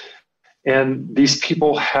see. And these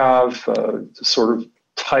people have sort of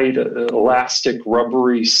tight, elastic,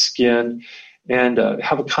 rubbery skin and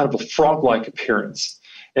have a kind of a frog-like appearance.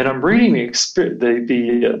 And I'm reading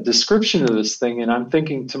the description of this thing, and I'm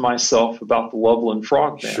thinking to myself about the Loveland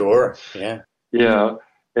Frogman. Sure, yeah. Yeah,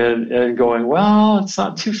 and going, well, it's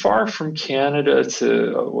not too far from Canada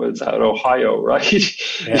to, what's that, Ohio, right?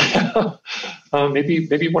 Yeah.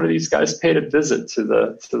 Maybe one of these guys paid a visit to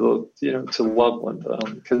Loveland,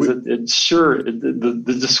 because the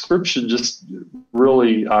description just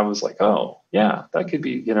really, I was like, oh yeah, that could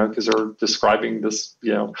be, because they're describing this,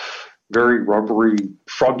 very rubbery,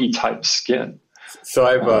 froggy type skin. So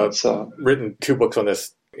I've written 2 books on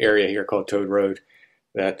this area here called Toad Road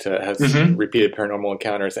that has repeated paranormal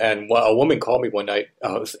encounters. And a woman called me one night.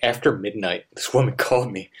 It was after midnight. This woman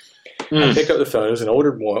called me. I picked up the phone. It was an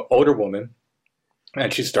older woman,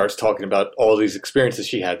 and she starts talking about all these experiences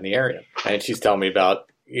she had in the area. And she's telling me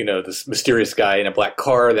about, this mysterious guy in a black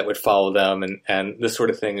car that would follow them and this sort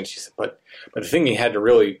of thing. And she said, but the thing he had to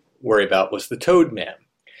really worry about was the Toad Man.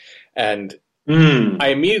 And I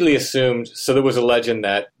immediately assumed, so there was a legend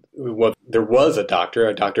that there was a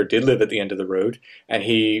doctor did live at the end of the road, and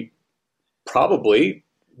he probably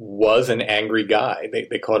was an angry guy.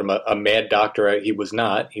 They called him a mad doctor. He was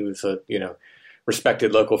not. He was a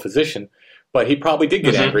respected local physician, but he probably did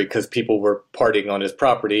get angry because people were partying on his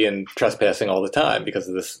property and trespassing all the time because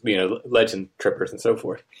of this, legend trippers and so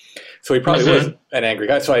forth. So he probably was an angry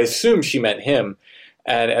guy. So I assumed she meant him.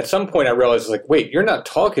 And at some point I realized, wait, you're not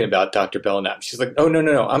talking about Dr. Belknap. She's like, oh,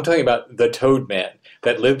 no. I'm talking about the Toad Man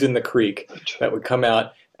that lived in the creek that would come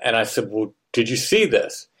out. And I said, well, did you see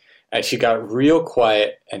this? And she got real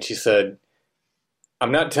quiet and she said,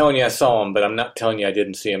 I'm not telling you I saw him, but I'm not telling you I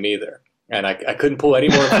didn't see him either. And I couldn't pull any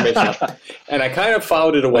more information out. And I kind of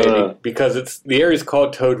filed it away because the area is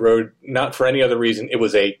called Toad Road, not for any other reason. It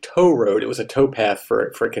was a tow road. It was a tow path for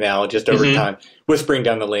a canal. Just over time, whispering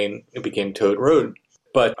down the lane, it became Toad Road.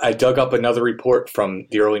 But I dug up another report from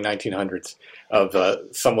the early 1900s of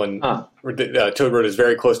someone. Toad Road is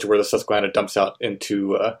very close to where the Susquehanna dumps out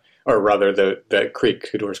into, or rather the creek,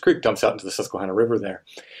 Cudor's Creek, dumps out into the Susquehanna River there.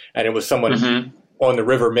 And it was someone on the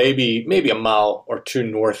river, maybe a mile or 2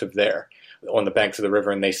 north of there, on the banks of the river,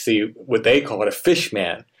 and they see what they call it a fish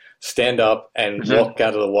man stand up and walk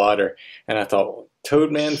out of the water. And I thought,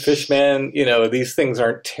 Toad Man, fish man, these things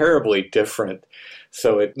aren't terribly different.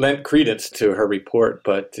 So it lent credence to her report.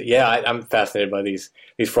 But yeah, I'm fascinated by these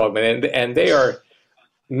frogmen, and they are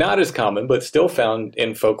not as common, but still found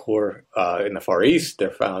in folklore in the Far East. They're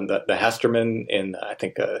found the Hasterman in I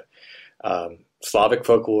think Slavic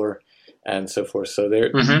folklore and so forth. So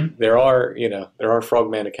there are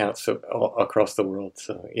frogman accounts across the world.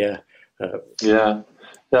 So yeah.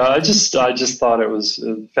 I just thought it was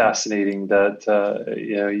fascinating that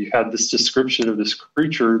you had this description of this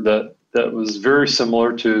creature that was very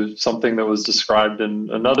similar to something that was described in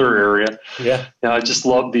another area. Yeah, I just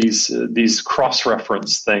love these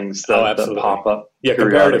cross-reference things that pop up. Yeah,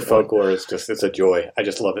 comparative folklore is it's a joy. I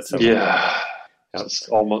just love it so much. Yeah. It's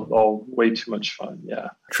all way too much fun. Yeah.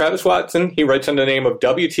 Travis Watson, he writes under the name of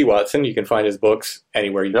W.T. Watson. You can find his books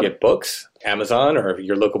anywhere you get books, Amazon, or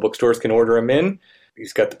your local bookstores can order them in.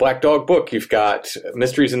 He's got the Black Dog book. You've got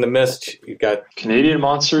Mysteries in the Mist. You've got Canadian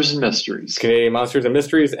Monsters and Mysteries. Canadian Monsters and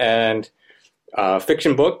Mysteries, and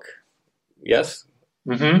fiction book. Yes.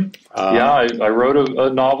 I wrote a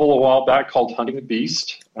novel a while back called Hunting the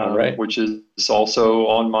Beast, which is also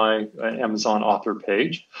on my Amazon author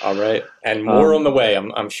page. All right, and more on the way,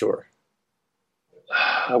 I'm sure.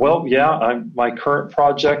 Well, yeah, my current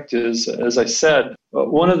project is, as I said,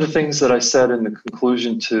 one of the things that I said in the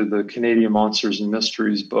conclusion to the Canadian Monsters and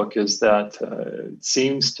Mysteries book is that it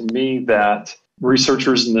seems to me that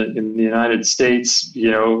researchers in the United States,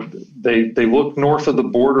 they look north of the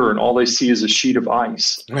border and all they see is a sheet of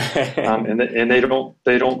ice, and they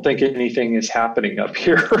don't think anything is happening up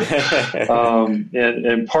here.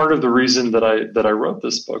 And part of the reason that I wrote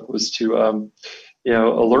this book was to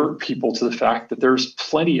alert people to the fact that there's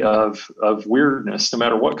plenty of weirdness, no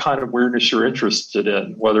matter what kind of weirdness you're interested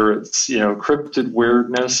in, whether it's, cryptid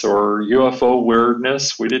weirdness or UFO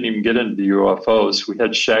weirdness. We didn't even get into the UFOs. We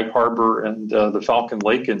had Shag Harbor and the Falcon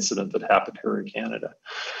Lake incident that happened here in Canada,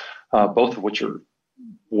 both of which are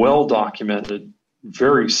well documented,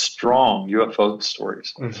 very strong UFO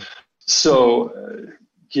stories. Mm-hmm. So,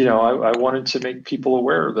 I wanted to make people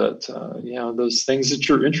aware that, those things that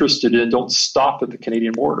you're interested in don't stop at the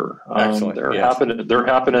Canadian border. They're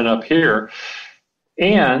happening up here.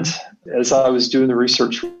 And as I was doing the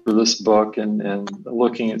research for this book and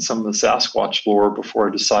looking at some of the Sasquatch lore before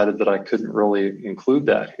I decided that I couldn't really include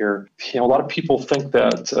that here, a lot of people think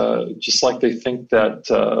that, just like they think that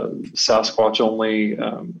Sasquatch only,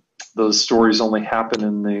 those stories only happen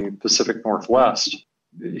in the Pacific Northwest,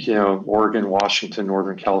 Oregon, Washington,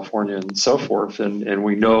 Northern California, and so forth. And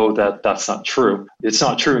we know that that's not true. It's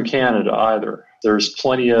not true in Canada either. There's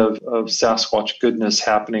plenty of Sasquatch goodness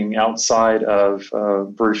happening outside of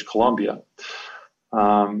British Columbia.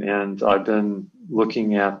 And I've been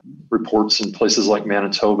looking at reports in places like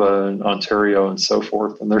Manitoba and Ontario and so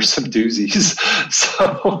forth, and there's some doozies.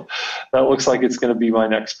 So that looks like it's going to be my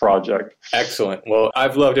next project. Excellent. Well,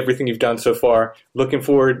 I've loved everything you've done so far. Looking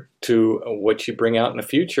forward to what you bring out in the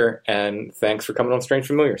future, and thanks for coming on Strange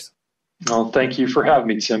Familiars. Well, thank you for having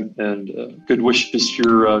me, Tim, and good wishes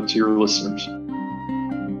to your listeners.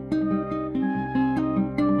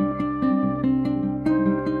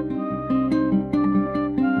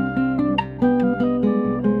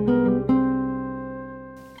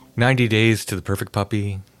 "90 Days to the Perfect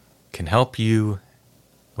Puppy" can help you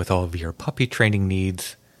with all of your puppy training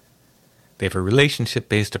needs. They have a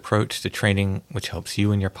relationship-based approach to training which helps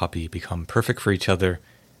you and your puppy become perfect for each other.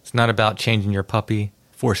 It's not about changing your puppy,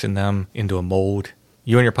 forcing them into a mold.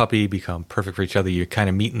 You and your puppy become perfect for each other. You kind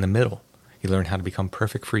of meet in the middle. You learn how to become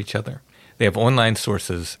perfect for each other. They have online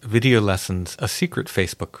sources, video lessons, a secret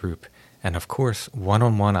Facebook group, and of course,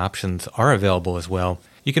 one-on-one options are available as well.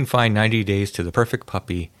 You can find 90 Days to the Perfect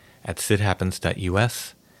Puppy at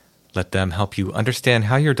sidhappens.us. Let them help you understand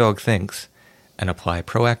how your dog thinks and apply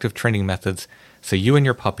proactive training methods so you and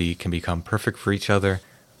your puppy can become perfect for each other.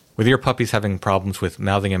 Whether your puppy's having problems with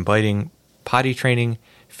mouthing and biting, potty training,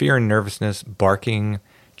 fear and nervousness, barking,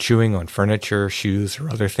 chewing on furniture, shoes,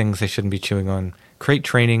 or other things they shouldn't be chewing on, crate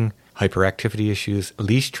training, hyperactivity issues,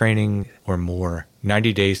 leash training, or more,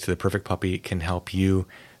 90 Days to the Perfect Puppy can help you.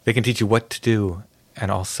 They can teach you what to do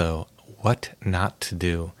and also what not to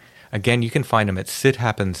do. Again, you can find them at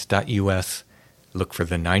sidhappens.us. Look for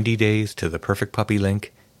the 90 Days to the Perfect Puppy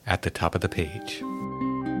link at the top of the page.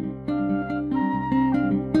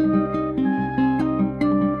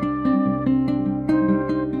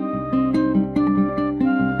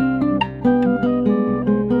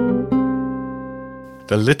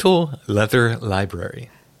 The Little Leather Library.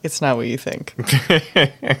 It's not what you think.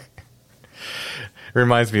 It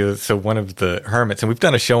reminds me of one of the hermits, and we've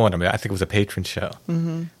done a show on him. I think it was a patron show.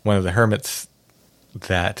 Mm-hmm. One of the hermits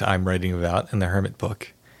that I'm writing about in the Hermit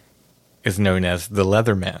book is known as the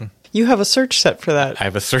Leatherman. You have a search set for that. I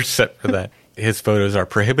have a search set for that. His photos are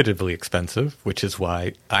prohibitively expensive, which is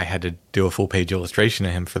why I had to do a full-page illustration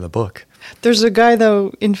of him for the book. There's a guy,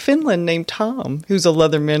 though, in Finland named Tom, who's a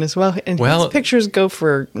Leatherman as well, and his pictures go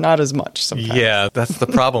for not as much sometimes. Yeah, that's the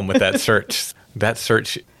problem with that search. That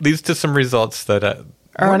search leads to some results that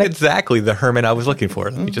aren't exactly the hermit I was looking for.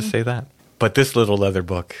 Let me just say that. But this Little Leather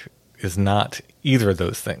book is not either of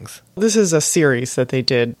those things. This is a series that they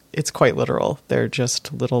did. It's quite literal. They're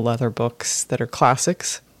just little leather books that are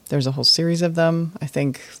classics. There's a whole series of them. I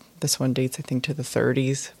think this one dates, to the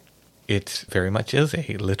 30s. It very much is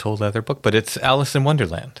a Little Leather book, but it's Alice in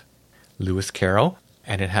Wonderland. Lewis Carroll,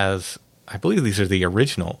 and it has, I believe these are the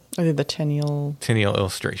original. I think the Tenniel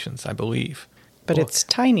illustrations, I believe. But it's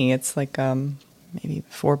tiny. It's like maybe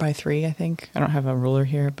 4x3, I think. I don't have a ruler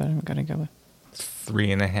here, but I'm going to go with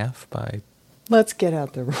 3.5 by... Let's get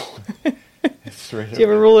out the ruler. Do you have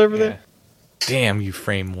a ruler over there? Damn you,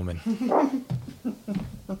 frame woman.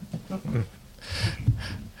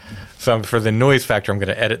 So for the noise factor, I'm going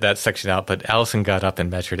to edit that section out, but Allison got up and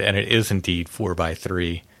measured, and it is indeed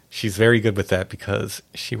 4x3. She's very good with that because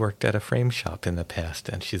she worked at a frame shop in the past,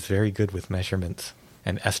 and she's very good with measurements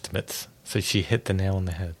and estimates. So she hit the nail on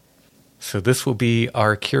the head. So this will be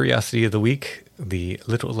our Curiosity of the Week, the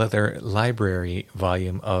Little Leather Library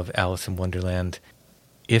volume of Alice in Wonderland.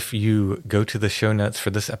 If you go to the show notes for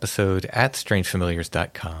this episode at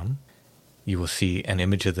strangefamiliars.com, you will see an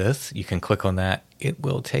image of this. You can click on that. It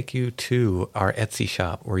will take you to our Etsy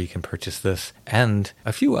shop where you can purchase this and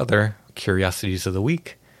a few other curiosities of the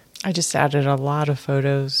week. I just added a lot of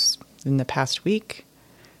photos in the past week.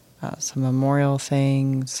 Some memorial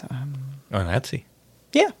things. On Etsy?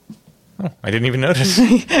 Yeah. Oh, I didn't even notice.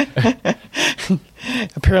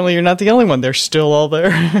 Apparently you're not the only one. They're still all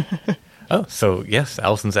there. Oh, so yes,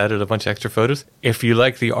 Allison's added a bunch of extra photos. If you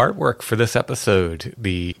like the artwork for this episode,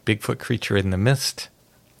 the Bigfoot creature in the mist,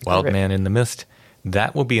 Wild Man in the Mist,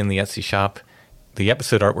 that will be in the Etsy shop. The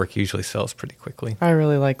episode artwork usually sells pretty quickly. I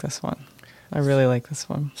really like this one.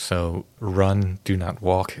 So run, do not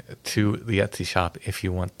walk to the Etsy shop if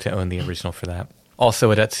you want to own the original for that.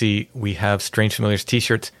 Also at Etsy, we have Strange Familiars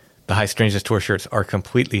t-shirts. The High Strangeness Tour shirts are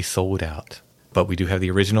completely sold out. But we do have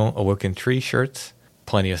the original Awoken Tree shirts.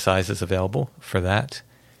 Plenty of sizes available for that.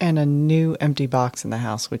 And a new empty box in the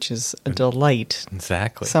house, which is a delight.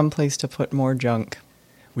 Exactly. Someplace to put more junk.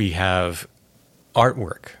 We have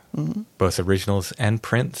artwork, both originals and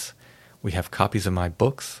prints. We have copies of my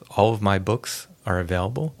books. All of my books are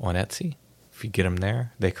available on Etsy. If you get them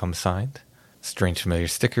there, they come signed. Strange Familiar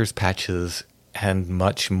stickers, patches, and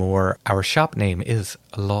much more. Our shop name is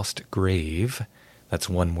Lost Grave. That's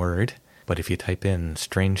one word. But if you type in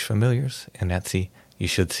Strange Familiars in Etsy, you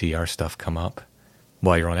should see our stuff come up.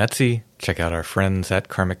 While you're on Etsy, check out our friends at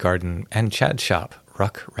Karmic Garden and Chad's shop,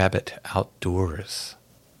 Ruck Rabbit Outdoors.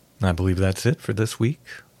 I believe that's it for this week.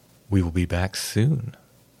 We will be back soon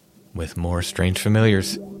with more Strange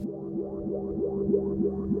Familiars.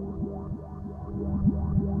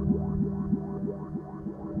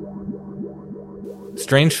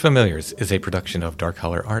 Strange Familiars is a production of Dark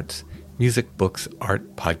Holler Arts, music, books,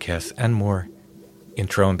 art, podcasts, and more.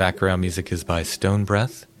 Intro and background music is by Stone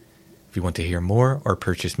Breath. If you want to hear more or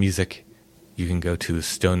purchase music, you can go to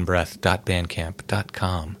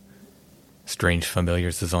stonebreath.bandcamp.com. Strange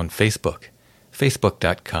Familiars is on Facebook,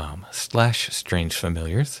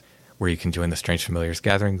 facebook.com/strangefamiliars, where you can join the Strange Familiars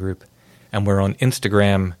gathering group. And we're on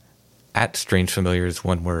Instagram at Strange Familiars,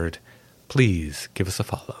 one word. Please give us a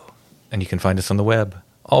follow. And you can find us on the web,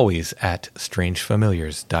 always at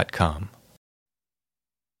strangefamiliars.com.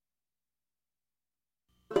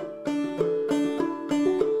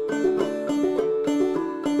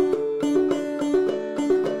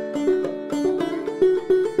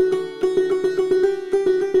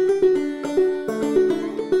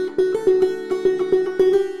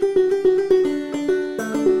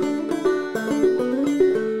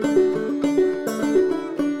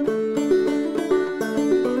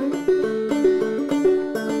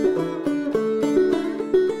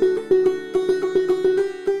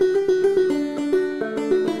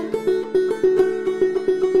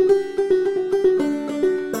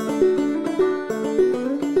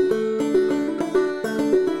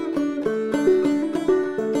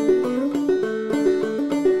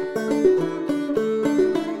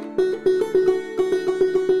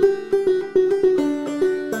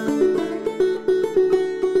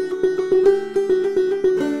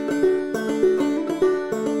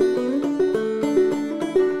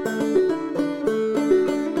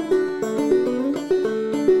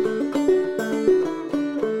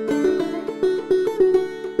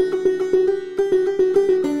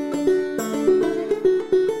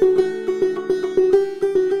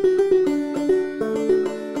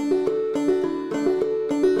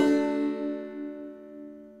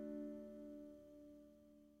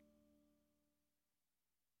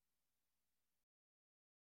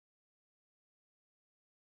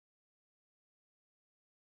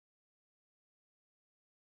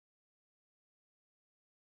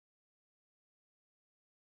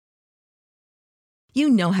 You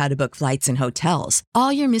know how to book flights and hotels.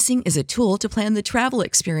 All you're missing is a tool to plan the travel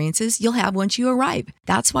experiences you'll have once you arrive.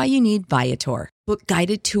 That's why you need Viator. Book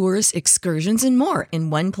guided tours, excursions, and more in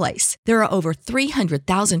one place. There are over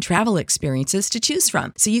 300,000 travel experiences to choose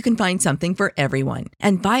from, so you can find something for everyone.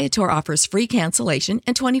 And Viator offers free cancellation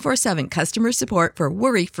and 24/7 customer support for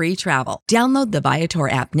worry-free travel. Download the Viator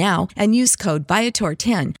app now and use code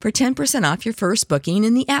Viator10 for 10% off your first booking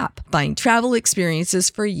in the app. Find travel experiences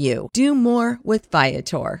for you. Do more with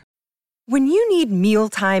Viator. When you need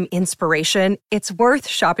mealtime inspiration, it's worth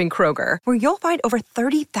shopping Kroger, where you'll find over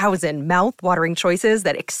 30,000 mouth-watering choices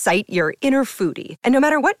that excite your inner foodie. And no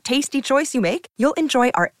matter what tasty choice you make, you'll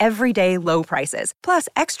enjoy our everyday low prices, plus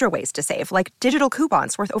extra ways to save, like digital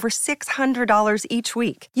coupons worth over $600 each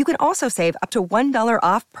week. You can also save up to $1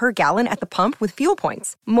 off per gallon at the pump with fuel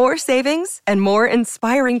points. More savings and more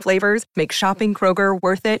inspiring flavors make shopping Kroger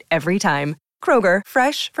worth it every time. Kroger,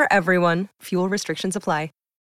 fresh for everyone. Fuel restrictions apply.